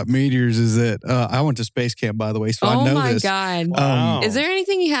thing about meteors is that I went to space camp, by the way, so I know this. Oh, my God. Wow. Is there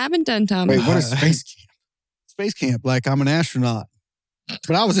anything you haven't done, Tommy? Wait, what is space camp? Space camp, like I'm an astronaut.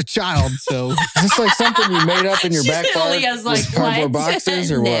 But I was a child, so... Is this like something you made up in your back Julia's like, cardboard what?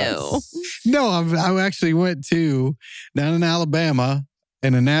 boxes or No. what? No, I actually went to down in Alabama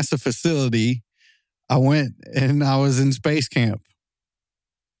in a NASA facility. I went and I was in space camp.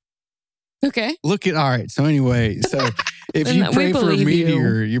 Okay. All right. So anyway, if And you we pray for a believe you.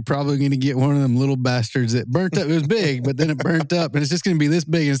 meteor, you're probably going to get one of them little bastards that burnt up. It was big, but then it burnt up, and it's just going to be this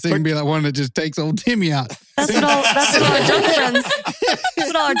big. And it's going to be like one that just takes old Timmy out. That's what all our drunk friends. That's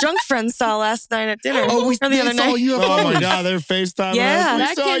what all our drunk friends saw last night at dinner. Oh, or the other night. UFOs. Oh my God, they're FaceTiming Yeah. us. That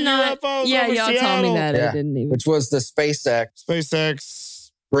We saw cannot. UFOs Yeah, over y'all told Seattle. me that. Yeah. I didn't even. Which was the SpaceX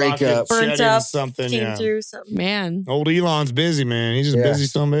SpaceX breakup. rocket Burnt shedding up, something. came Yeah. through something. Man. Old Elon's busy, man. He's just Yeah. busy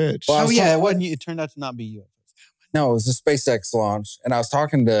son of a bitch. Well, I Oh was yeah, talking- it wasn't. It turned out to not be UFOs. No, it was a SpaceX launch. And I was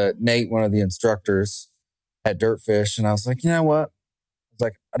talking to Nate, one of the instructors at Dirtfish, and I was like, you know what? I was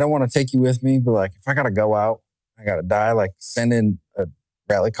like, I don't want to take you with me, but like, if I got to go out, I got to die, like send in a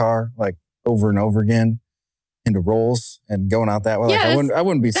rally car, like over and over again into rolls and going out that way. Yeah, Like, I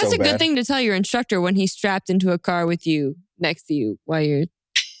wouldn't be so That's a bad. good thing to tell your instructor when he's strapped into a car with you next to you while you're.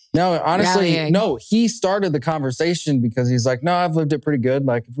 No, honestly, Rallying. no, he started the conversation because he's like, no, I've lived it pretty good.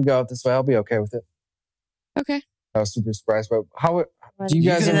 Like, if we go out this way, I'll be okay with it. Okay. I was super surprised. But how do you You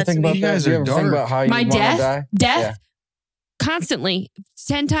guys do ever that think to about me. You that? guys Do you are ever think dark. about how you My want to death? die? Death constantly,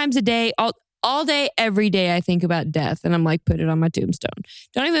 10 times a day, all day, every day. I think about death, and I'm like, put it on my tombstone.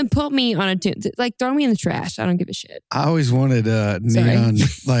 Don't even put me on a like, throw me in the trash. I don't give a shit. I always wanted neon.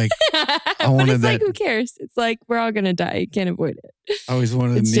 Like But wanted it's like, that- who cares? It's like we're all gonna die. You can't avoid it. I always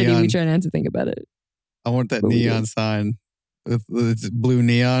wanted It's shitty. neon. We try not to think about it. I want that But we neon do. sign with it's blue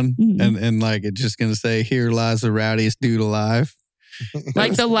neon, Mhm. and like it's just gonna say, "Here lies the rowdiest dude alive."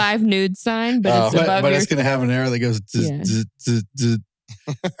 Like the live nude sign, but it's but above but your. it's gonna have an arrow that goes. Zzz, Yeah. zzz, zzz, zzz.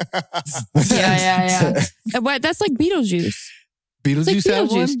 Yeah. What? That's like Beetlejuice. Beetlejuice like had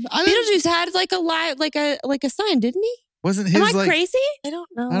one. Beetlejuice. I didn't- Beetlejuice had like a live, like a sign, didn't he? wasn't his Am I like. crazy? I don't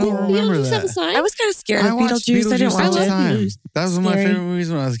know. I don't remember Beetlejuice have a that. sign? I was kind of scared of watched Beetlejuice. I didn't all watch the it. time. Beetlejuice. That was one of my Scary. favorite movies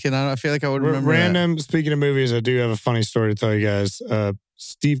when I was a kid. I feel like I would remember that. Random. Speaking of movies, I do have a funny story to tell you guys.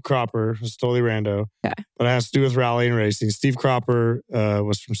 Steve Cropper was totally rando, Okay. but it has to do with rally and racing. Steve Cropper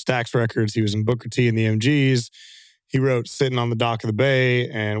was from Stax Records. He was in Booker T and the MGs. He wrote "Sitting on the Dock of the Bay"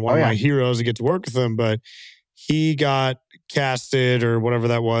 and one Oh, of yeah. my heroes to get to work with him. But he got casted or whatever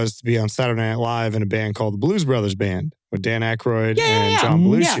that was to be on Saturday Night Live in a band called the Blues Brothers Band with Dan Aykroyd and John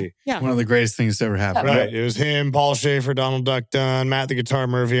Belushi. One of the greatest things to ever happen. Right. It was him, Paul Schaefer, Donald Duck Dunn, Matt the Guitar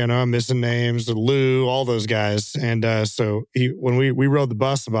Murphy. I know I'm missing names, Lou, all those guys. And so when we rode the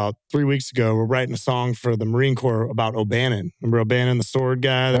bus about 3 weeks ago, we're writing a song for the Marine Corps about O'Bannon. Remember O'Bannon, the sword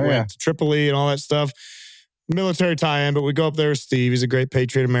guy that Oh, yeah. went to Tripoli and all that stuff? Military tie-in, but we go up there with Steve. He's a great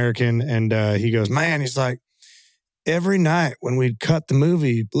Patriot American. And he goes, man, he's like, every night when we'd cut the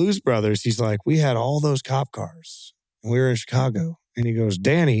movie Blues Brothers, he's like, we had all those cop cars. And we were in Chicago. And he goes,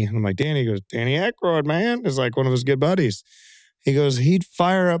 Danny. And I'm like, Danny. He goes, Danny Aykroyd, man. Is like one of his good buddies. He goes, he'd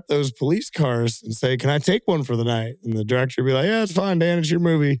fire up those police cars and say, can I take one for the night? And the director would be like, yeah, it's fine, Dan. It's your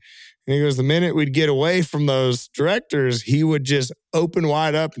movie. And he goes, the minute we'd get away from those directors, he would just open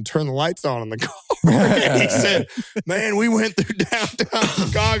wide up and turn the lights on in the car. And he said, man, we went through downtown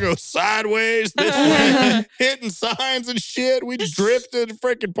Chicago sideways, this way, hitting signs and shit. We drifted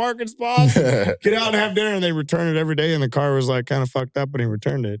freaking parking spots. Get out and have dinner. And they return it every day. And the car was like kind of fucked up when he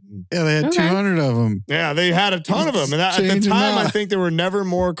returned it. And Yeah, they had Okay. 200 of them. yeah, they had a ton of them. And at the Changing time, out. I think there were never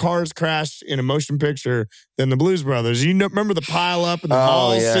more cars crashed in a motion picture than the Blues Brothers. You know, remember the pile up in the Oh,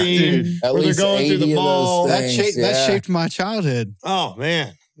 mall yeah. scene At where they're least going through 80 the of those mall? things. That shaped my childhood. Oh,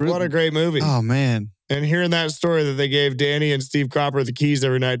 man. What a great movie. Oh man, And hearing that story that they gave Danny and Steve Cropper the keys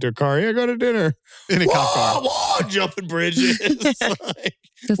every night to a car. Yeah, go to dinner. in a cop car. Whoa, jumping bridges. Like,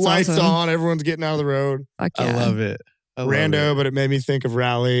 That's lights awesome. on. Everyone's getting out of the road. Fuck I yeah. love it. I love Rando, it. but it made me think of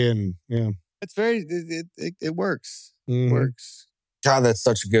Rally and yeah. It's very. It works. Mhm. Works. God, that's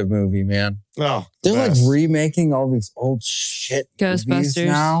such a good movie, man. Oh, They're like best. remaking all these old shit movies Ghostbusters.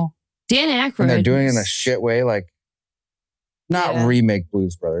 now. Dan Aykroyd. And they're doing it in a shit way, like not Yeah. remake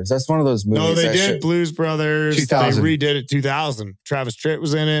Blues Brothers. That's one of those movies. No, they that did should- Blues Brothers. 2000. They redid it 2000. Travis Tritt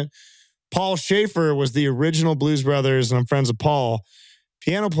was in it. Paul Schaefer was the original Blues Brothers, and I'm friends with Paul,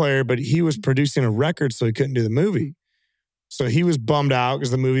 piano player, but he was producing a record, so he couldn't do the movie. So he was bummed out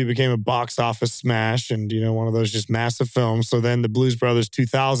because the movie became a box office smash and, you know, one of those just massive films. So then the Blues Brothers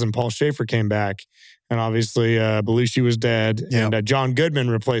 2000, Paul Schaefer came back. And obviously, Belushi was dead. Yep. And John Goodman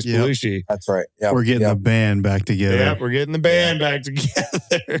replaced Yep. Belushi. That's right. Yeah, We're getting the band back together. Yep, we're getting the band back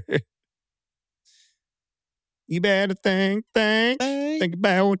together. You better think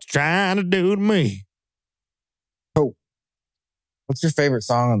about what you're trying to do to me. What's your favorite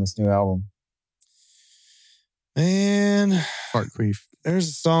song on this new album? Man, Fart queef. there's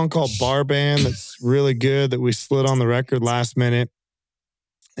a song called Bar Band that's really good that we slid on the record last minute.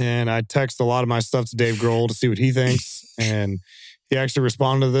 And I text a lot of my stuff to Dave Grohl to see what he thinks. And he actually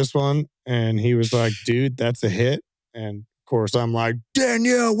responded to this one. And he was like, dude, that's a hit. And of course, I'm like,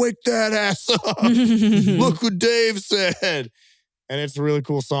 Danielle, wake that ass up. Look what Dave said. And it's a really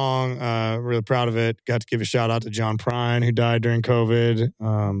cool song. Really proud of it. Got to give a shout out to John Prine, who died during COVID.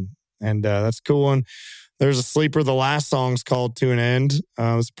 And that's a cool one. There's a sleeper. The last song's called To an End.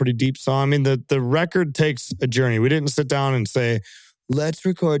 It's a pretty deep song. I mean, the record takes a journey. We didn't sit down and say, let's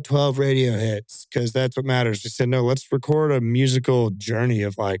record 12 radio hits because that's what matters. We said, no, let's record a musical journey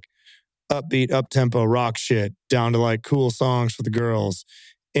of like upbeat, up-tempo rock shit down to like cool songs for the girls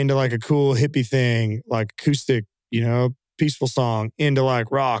into like a cool hippie thing, like acoustic, peaceful song into like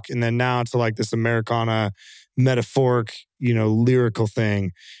rock. And then now to like this Americana metaphoric, lyrical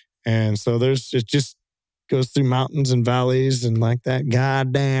thing. And so it just goes through mountains and valleys and like that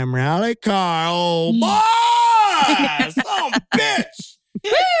goddamn rally car. Oh, boy! Son of a bitch!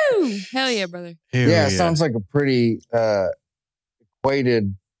 Woo! Hell yeah, brother. Yeah, it sounds like a pretty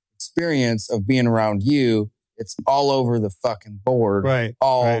equated experience of being around you. It's all over the fucking board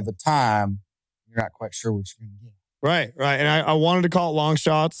all the time. You're not quite sure what you're going to get. Right. And I wanted to call it Long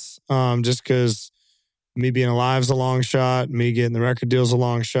Shots just because me being alive is a long shot. Me getting the record deal is a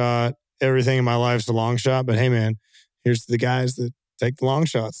long shot. Everything in my life is a long shot. But hey, man, here's to the guys that take the long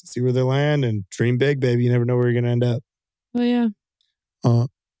shots and see where they land and dream big, baby. You never know where you're going to end up. Oh, yeah.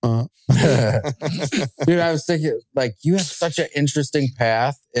 Dude, I was thinking, like, you have such an interesting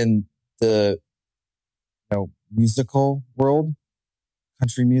path in the musical world,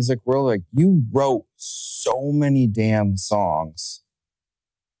 country music world. Like, you wrote so many damn songs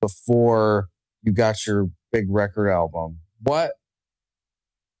before you got your big record album. What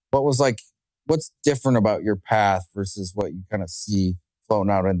was like, what's different about your path versus what you kind of see floating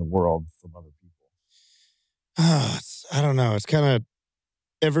out in the world from other people? I don't know. It's kind of,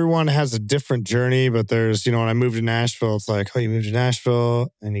 everyone has a different journey, but there's, when I moved to Nashville, it's like, oh, you moved to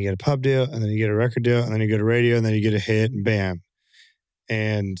Nashville and you get a pub deal and then you get a record deal and then you get a radio and then you get a hit and bam.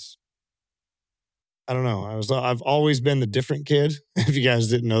 And I don't know. I've always been the different kid. If you guys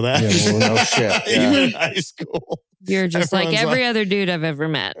didn't know that. Yeah, well, no shit. Yeah. Even in high school. You're just like every other dude I've ever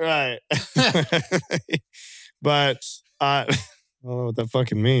met. Right. But I don't know what that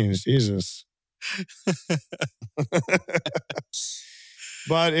fucking means. Jesus.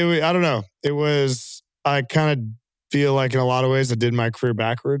 But I don't know. It was, I kind of feel like in a lot of ways I did my career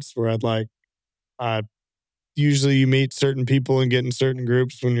backwards where usually you meet certain people and get in certain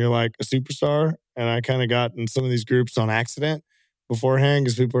groups when you're like a superstar. And I kind of got in some of these groups on accident beforehand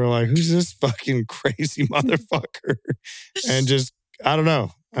because people are like, who's this fucking crazy motherfucker? And just, I don't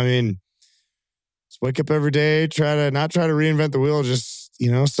know. I mean, just wake up every day, not try to reinvent the wheel, just,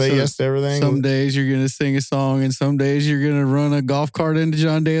 say yes to everything. Some days you're going to sing a song and some days you're going to run a golf cart into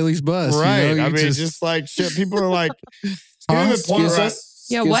John Daly's bus. Right. I mean, just like shit. People are like, Excuse us?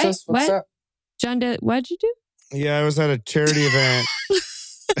 Yeah, Excuse what? us? What's What? up? John, what'd you do? Yeah, I was at a charity event.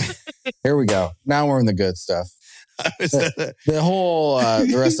 Here we go. Now we're in the good stuff. The whole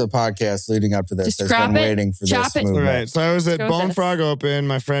the rest of the podcast leading up to this Just has crop been it, waiting for chop this it. movement. Right. So I was at Go Bone fast. Frog Open.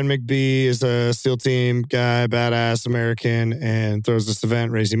 My friend McBee is a SEAL team guy, badass American, and throws this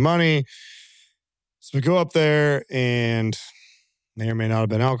event raising money. So we go up there and may or may not have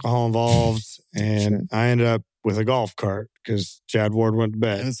been alcohol involved. And I ended up with a golf cart because Chad Ward went to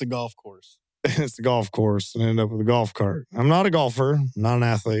bed. And it's a golf course. It's the golf course and I ended up with a golf cart. I'm not a golfer. I'm not an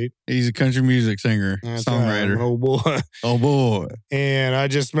athlete. He's a country music singer, That's songwriter. right. Oh, boy. Oh, boy. And I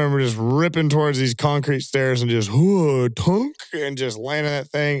just remember just ripping towards these concrete stairs and just tunk and just landing that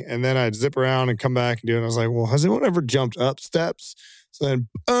thing. And then I'd zip around and come back and do it. And I was like, well, has anyone ever jumped up steps? So then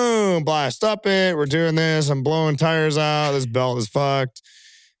boom, blast up it. We're doing this. I'm blowing tires out. This belt is fucked.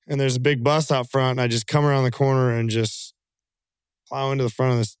 And there's a big bus out front. And I just come around the corner and just plow into the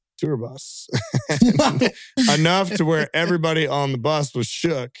front of this tour bus. Enough to where everybody on the bus was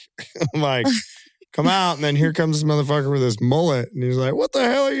shook. Like, come out. And then here comes this motherfucker with this mullet. And he's like, what the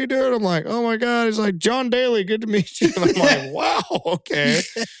hell are you doing? I'm like, oh my God. He's like, John Daly, good to meet you. And I'm like, wow, okay.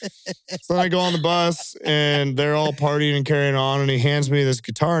 So then I go on the bus and they're all partying and carrying on. And he hands me this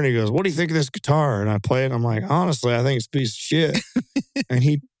guitar and he goes, what do you think of this guitar? And I play it. And I'm like, honestly, I think it's a piece of shit. And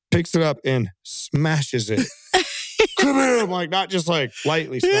he picks it up and smashes it. Come here. I'm like, not just like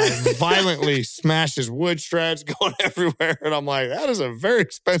lightly smash, violently smashes, wood shreds going everywhere. And I'm like, that is a very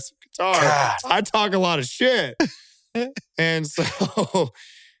expensive guitar. God. I talk a lot of shit. And so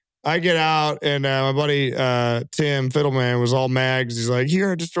I get out and my buddy Tim Fiddleman was all mad because he's like,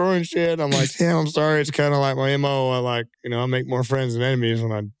 "You're destroying shit." I'm like, "Tim, I'm sorry. It's kind of like my MO. I make more friends than enemies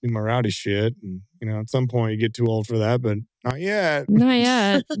when I do my rowdy shit. And at some point you get too old for that, but not yet. Not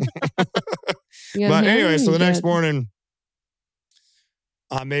yet. But anyway, so the next morning,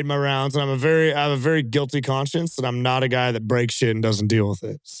 I made my rounds, and I have a very guilty conscience, and I'm not a guy that breaks shit and doesn't deal with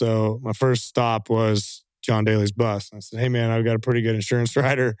it. So my first stop was John Daly's bus. And I said, "Hey man, I've got a pretty good insurance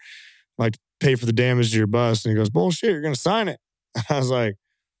rider. I'd like to pay for the damage to your bus." And he goes, "Bullshit, you're going to sign it." I was like,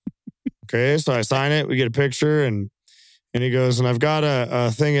 "Okay." So I sign it. We get a picture, and he goes, "And I've got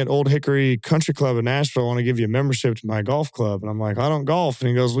a thing at Old Hickory Country Club in Nashville. I want to give you a membership to my golf club." And I'm like, "I don't golf." And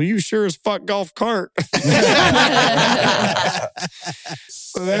he goes, "Well, you sure as fuck golf cart."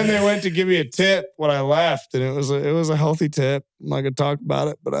 So then they went to give me a tip when I left, and it was a healthy tip. I'm not going to talk about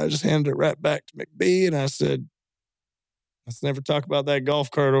it, but I just handed it right back to McBee, and I said, "Let's never talk about that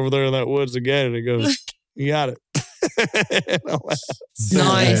golf cart over there in that woods again." And he goes, "You got it." And I laughed.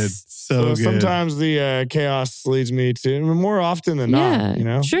 Nice. So good. Sometimes the chaos leads me to, more often than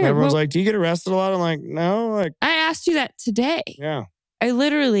not, sure. Everyone's Well, like, "Do you get arrested a lot?" I'm like, "No." Like, I asked you that today. yeah. I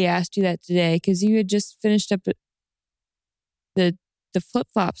literally asked you that today because you had just finished up the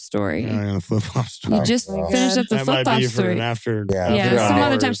flip-flop story. Yeah, the flip-flop story. You just Oh my finished God. up the That might flip-flop be for story. an after. Yeah, some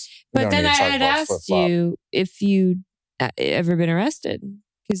other time. We But don't then need I to talk had about asked flip-flop. you if you ever been arrested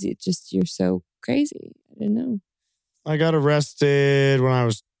because you're so crazy. I didn't know. I got arrested when I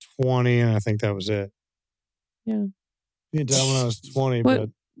was 20, and I think that was it. Yeah. You can tell when I was 20, What?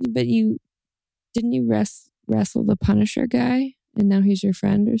 But you didn't you wrestle the Punisher guy, and now he's your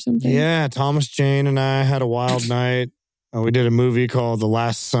friend or something? yeah, Thomas Jane and I had a wild night. We did a movie called The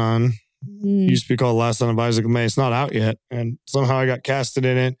Last Son. It Mm. used to be called Last Son of Isaac LeMay. It's not out yet, and somehow I got casted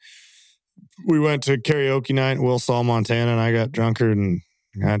in it. We went to karaoke night in Wilsaw, Montana, and I got drunkard, and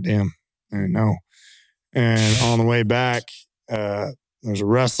goddamn, I didn't know. And on the way back, there was a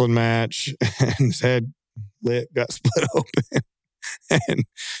wrestling match, and his head got split open. And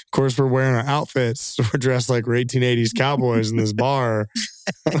of course, we're wearing our outfits. So we're dressed like we're 1880s cowboys in this bar.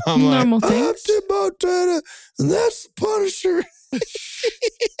 And I'm Normal like, "I'm things. Tim Montana, and that's the Punisher."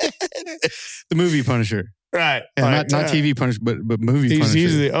 The movie Punisher. Right. Yeah, Like, not TV Punisher, but movie Punisher.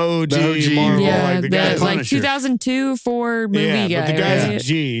 He's the OG, The OG. Marvel. Yeah, like the guy. like Punisher. 2002 for movie Yeah, guy. but the guy's right? a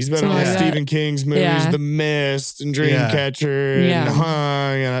G. He's been Something on like that. Stephen King's movies, Yeah. The Mist and Dreamcatcher, Yeah. and Hung.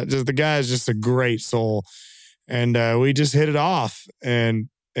 And just the guy's just a great soul. And we just hit it off. And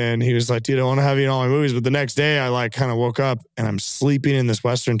he was like, "Dude, I want to have you in all my movies." But the next day, I like kind of woke up and I'm sleeping in this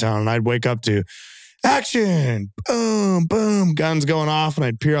Western town, and I'd wake up to action, boom, boom, guns going off, and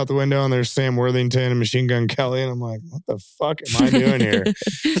I'd peer out the window, and there's Sam Worthington and Machine Gun Kelly, and I'm like, "What the fuck am I doing here?"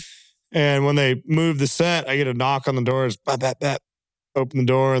 And when they move the set, I get a knock on the door. It's bap, bap, bap. Open the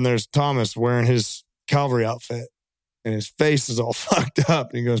door, and there's Thomas wearing his cavalry outfit, and his face is all fucked up.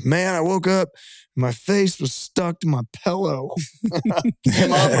 And he goes, "Man, I woke up, and my face was stuck to my pillow."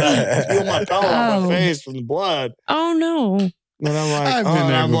 Came up and I peeled my pillow off Oh. my face from the blood. Oh no. And I'm like, I've been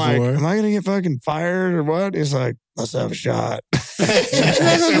there I'm like, before. "Am I gonna get fucking fired or what?" He's like, "Let's have a shot."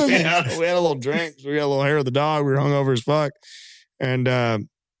 So we had a little drink. So we got a little hair of the dog. We were hungover as fuck. And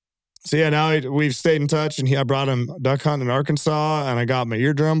so yeah, now we've stayed in touch. And I brought him duck hunting in Arkansas, and I got my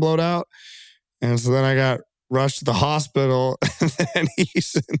eardrum blowed out. And so then I got rushed to the hospital, and then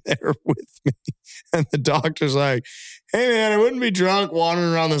he's in there with me. And the doctor's like, "Hey man, I wouldn't be drunk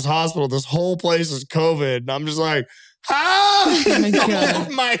wandering around this hospital. This whole place is COVID." And I'm just like, "Ah!" Oh my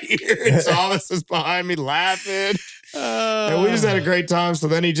God. My ear. And Thomas is behind me laughing. And we just had a great time. So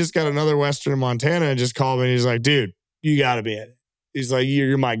then he just got another Western in Montana and just called me. And he's like, "Dude, you got to be in it." He's like,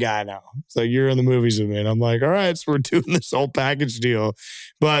 "You're my guy now." It's like, "You're in the movies with me." And I'm like, "All right." So we're doing this whole package deal.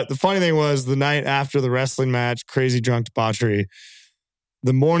 But the funny thing was, the night after the wrestling match, crazy drunk debauchery,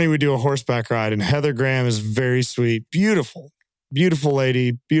 the morning we do a horseback ride, and Heather Graham is very sweet, beautiful, beautiful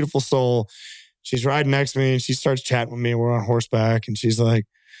lady, beautiful soul. She's riding next to me, and she starts chatting with me. We're on horseback, and she's like,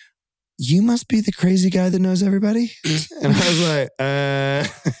 "You must be the crazy guy that knows everybody." And I was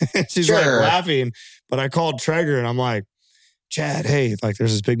like, she's like Sure. laughing. But I called Traeger, and I'm like, "Chad, hey, like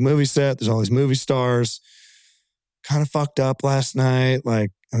there's this big movie set. There's all these movie stars. Kind of fucked up last night.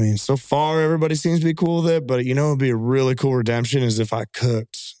 Like, I mean, so far everybody seems to be cool with it, but you know, it'd be a really cool redemption is if I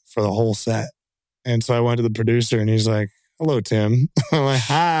cooked for the whole set." And so I went to the producer, and he's like, "Hello, Tim." I'm like,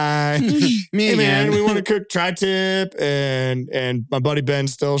 "Hi." Me "Hey man, again. we want to cook tri-tip." And my buddy Ben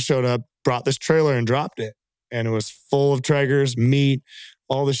Still showed up, brought this trailer and dropped it. And it was full of Traegers, meat,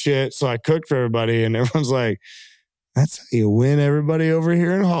 all the shit. So I cooked for everybody, and everyone's like, That's how you win everybody over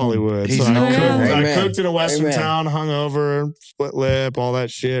here in Hollywood. He's So no I Amen. cooked in a Western Amen. town, hungover, split lip, all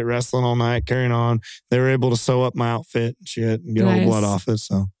that shit, wrestling all night, carrying on. They were able to sew up my outfit and shit and get all the Nice. blood off it.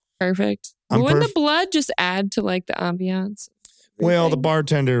 So, Perfect. I'm Wouldn't perf- the blood just add to like the ambiance? well, the Everything?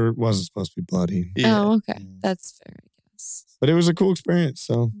 bartender wasn't supposed to be bloody, Oh, okay. That's fair, I guess. but it was a cool experience.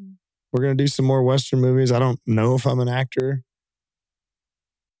 So, we're going to do some more Western movies. I don't know if I'm an actor,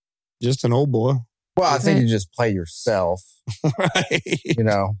 just an old boy. Well, I think Right. you just play yourself. Right. You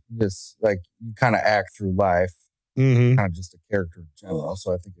know, just like you kind of act through life, Mm-hmm. kind of just a character in general.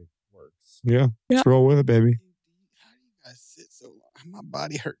 So I think it works. Yeah. Let's roll with it, baby. How do you guys sit so long? My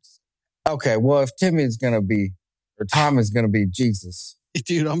body hurts. Okay, well, if Tom is going to be Jesus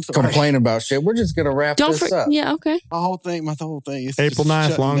Dude, I'm sorry. complaining about shit, we're just going to wrap Don't this up. Yeah, okay. My whole thing is April just 9th,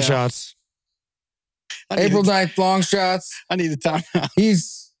 shutting long down. shots. April 9th, long shots. I need a timeout.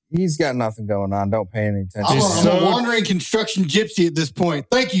 He's got nothing going on. Don't pay any attention. I'm Just a so- wandering construction gypsy at this point.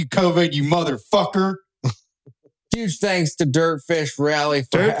 Thank you, COVID, you motherfucker. Huge thanks to Dirtfish Rally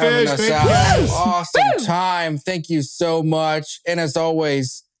for having Dirtfish, us thank out. you. Awesome time. Thank you so much. And as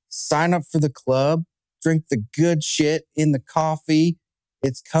always, sign up for the club. Drink the good shit in the coffee.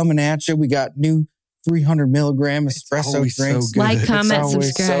 It's coming at you. We got new 300 milligram espresso always so drinks. good. Like, It's comment,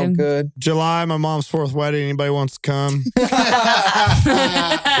 always so subscribe. good. July, my mom's 4th wedding. Anybody wants to come?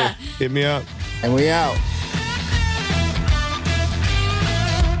 Hit me up. And we out.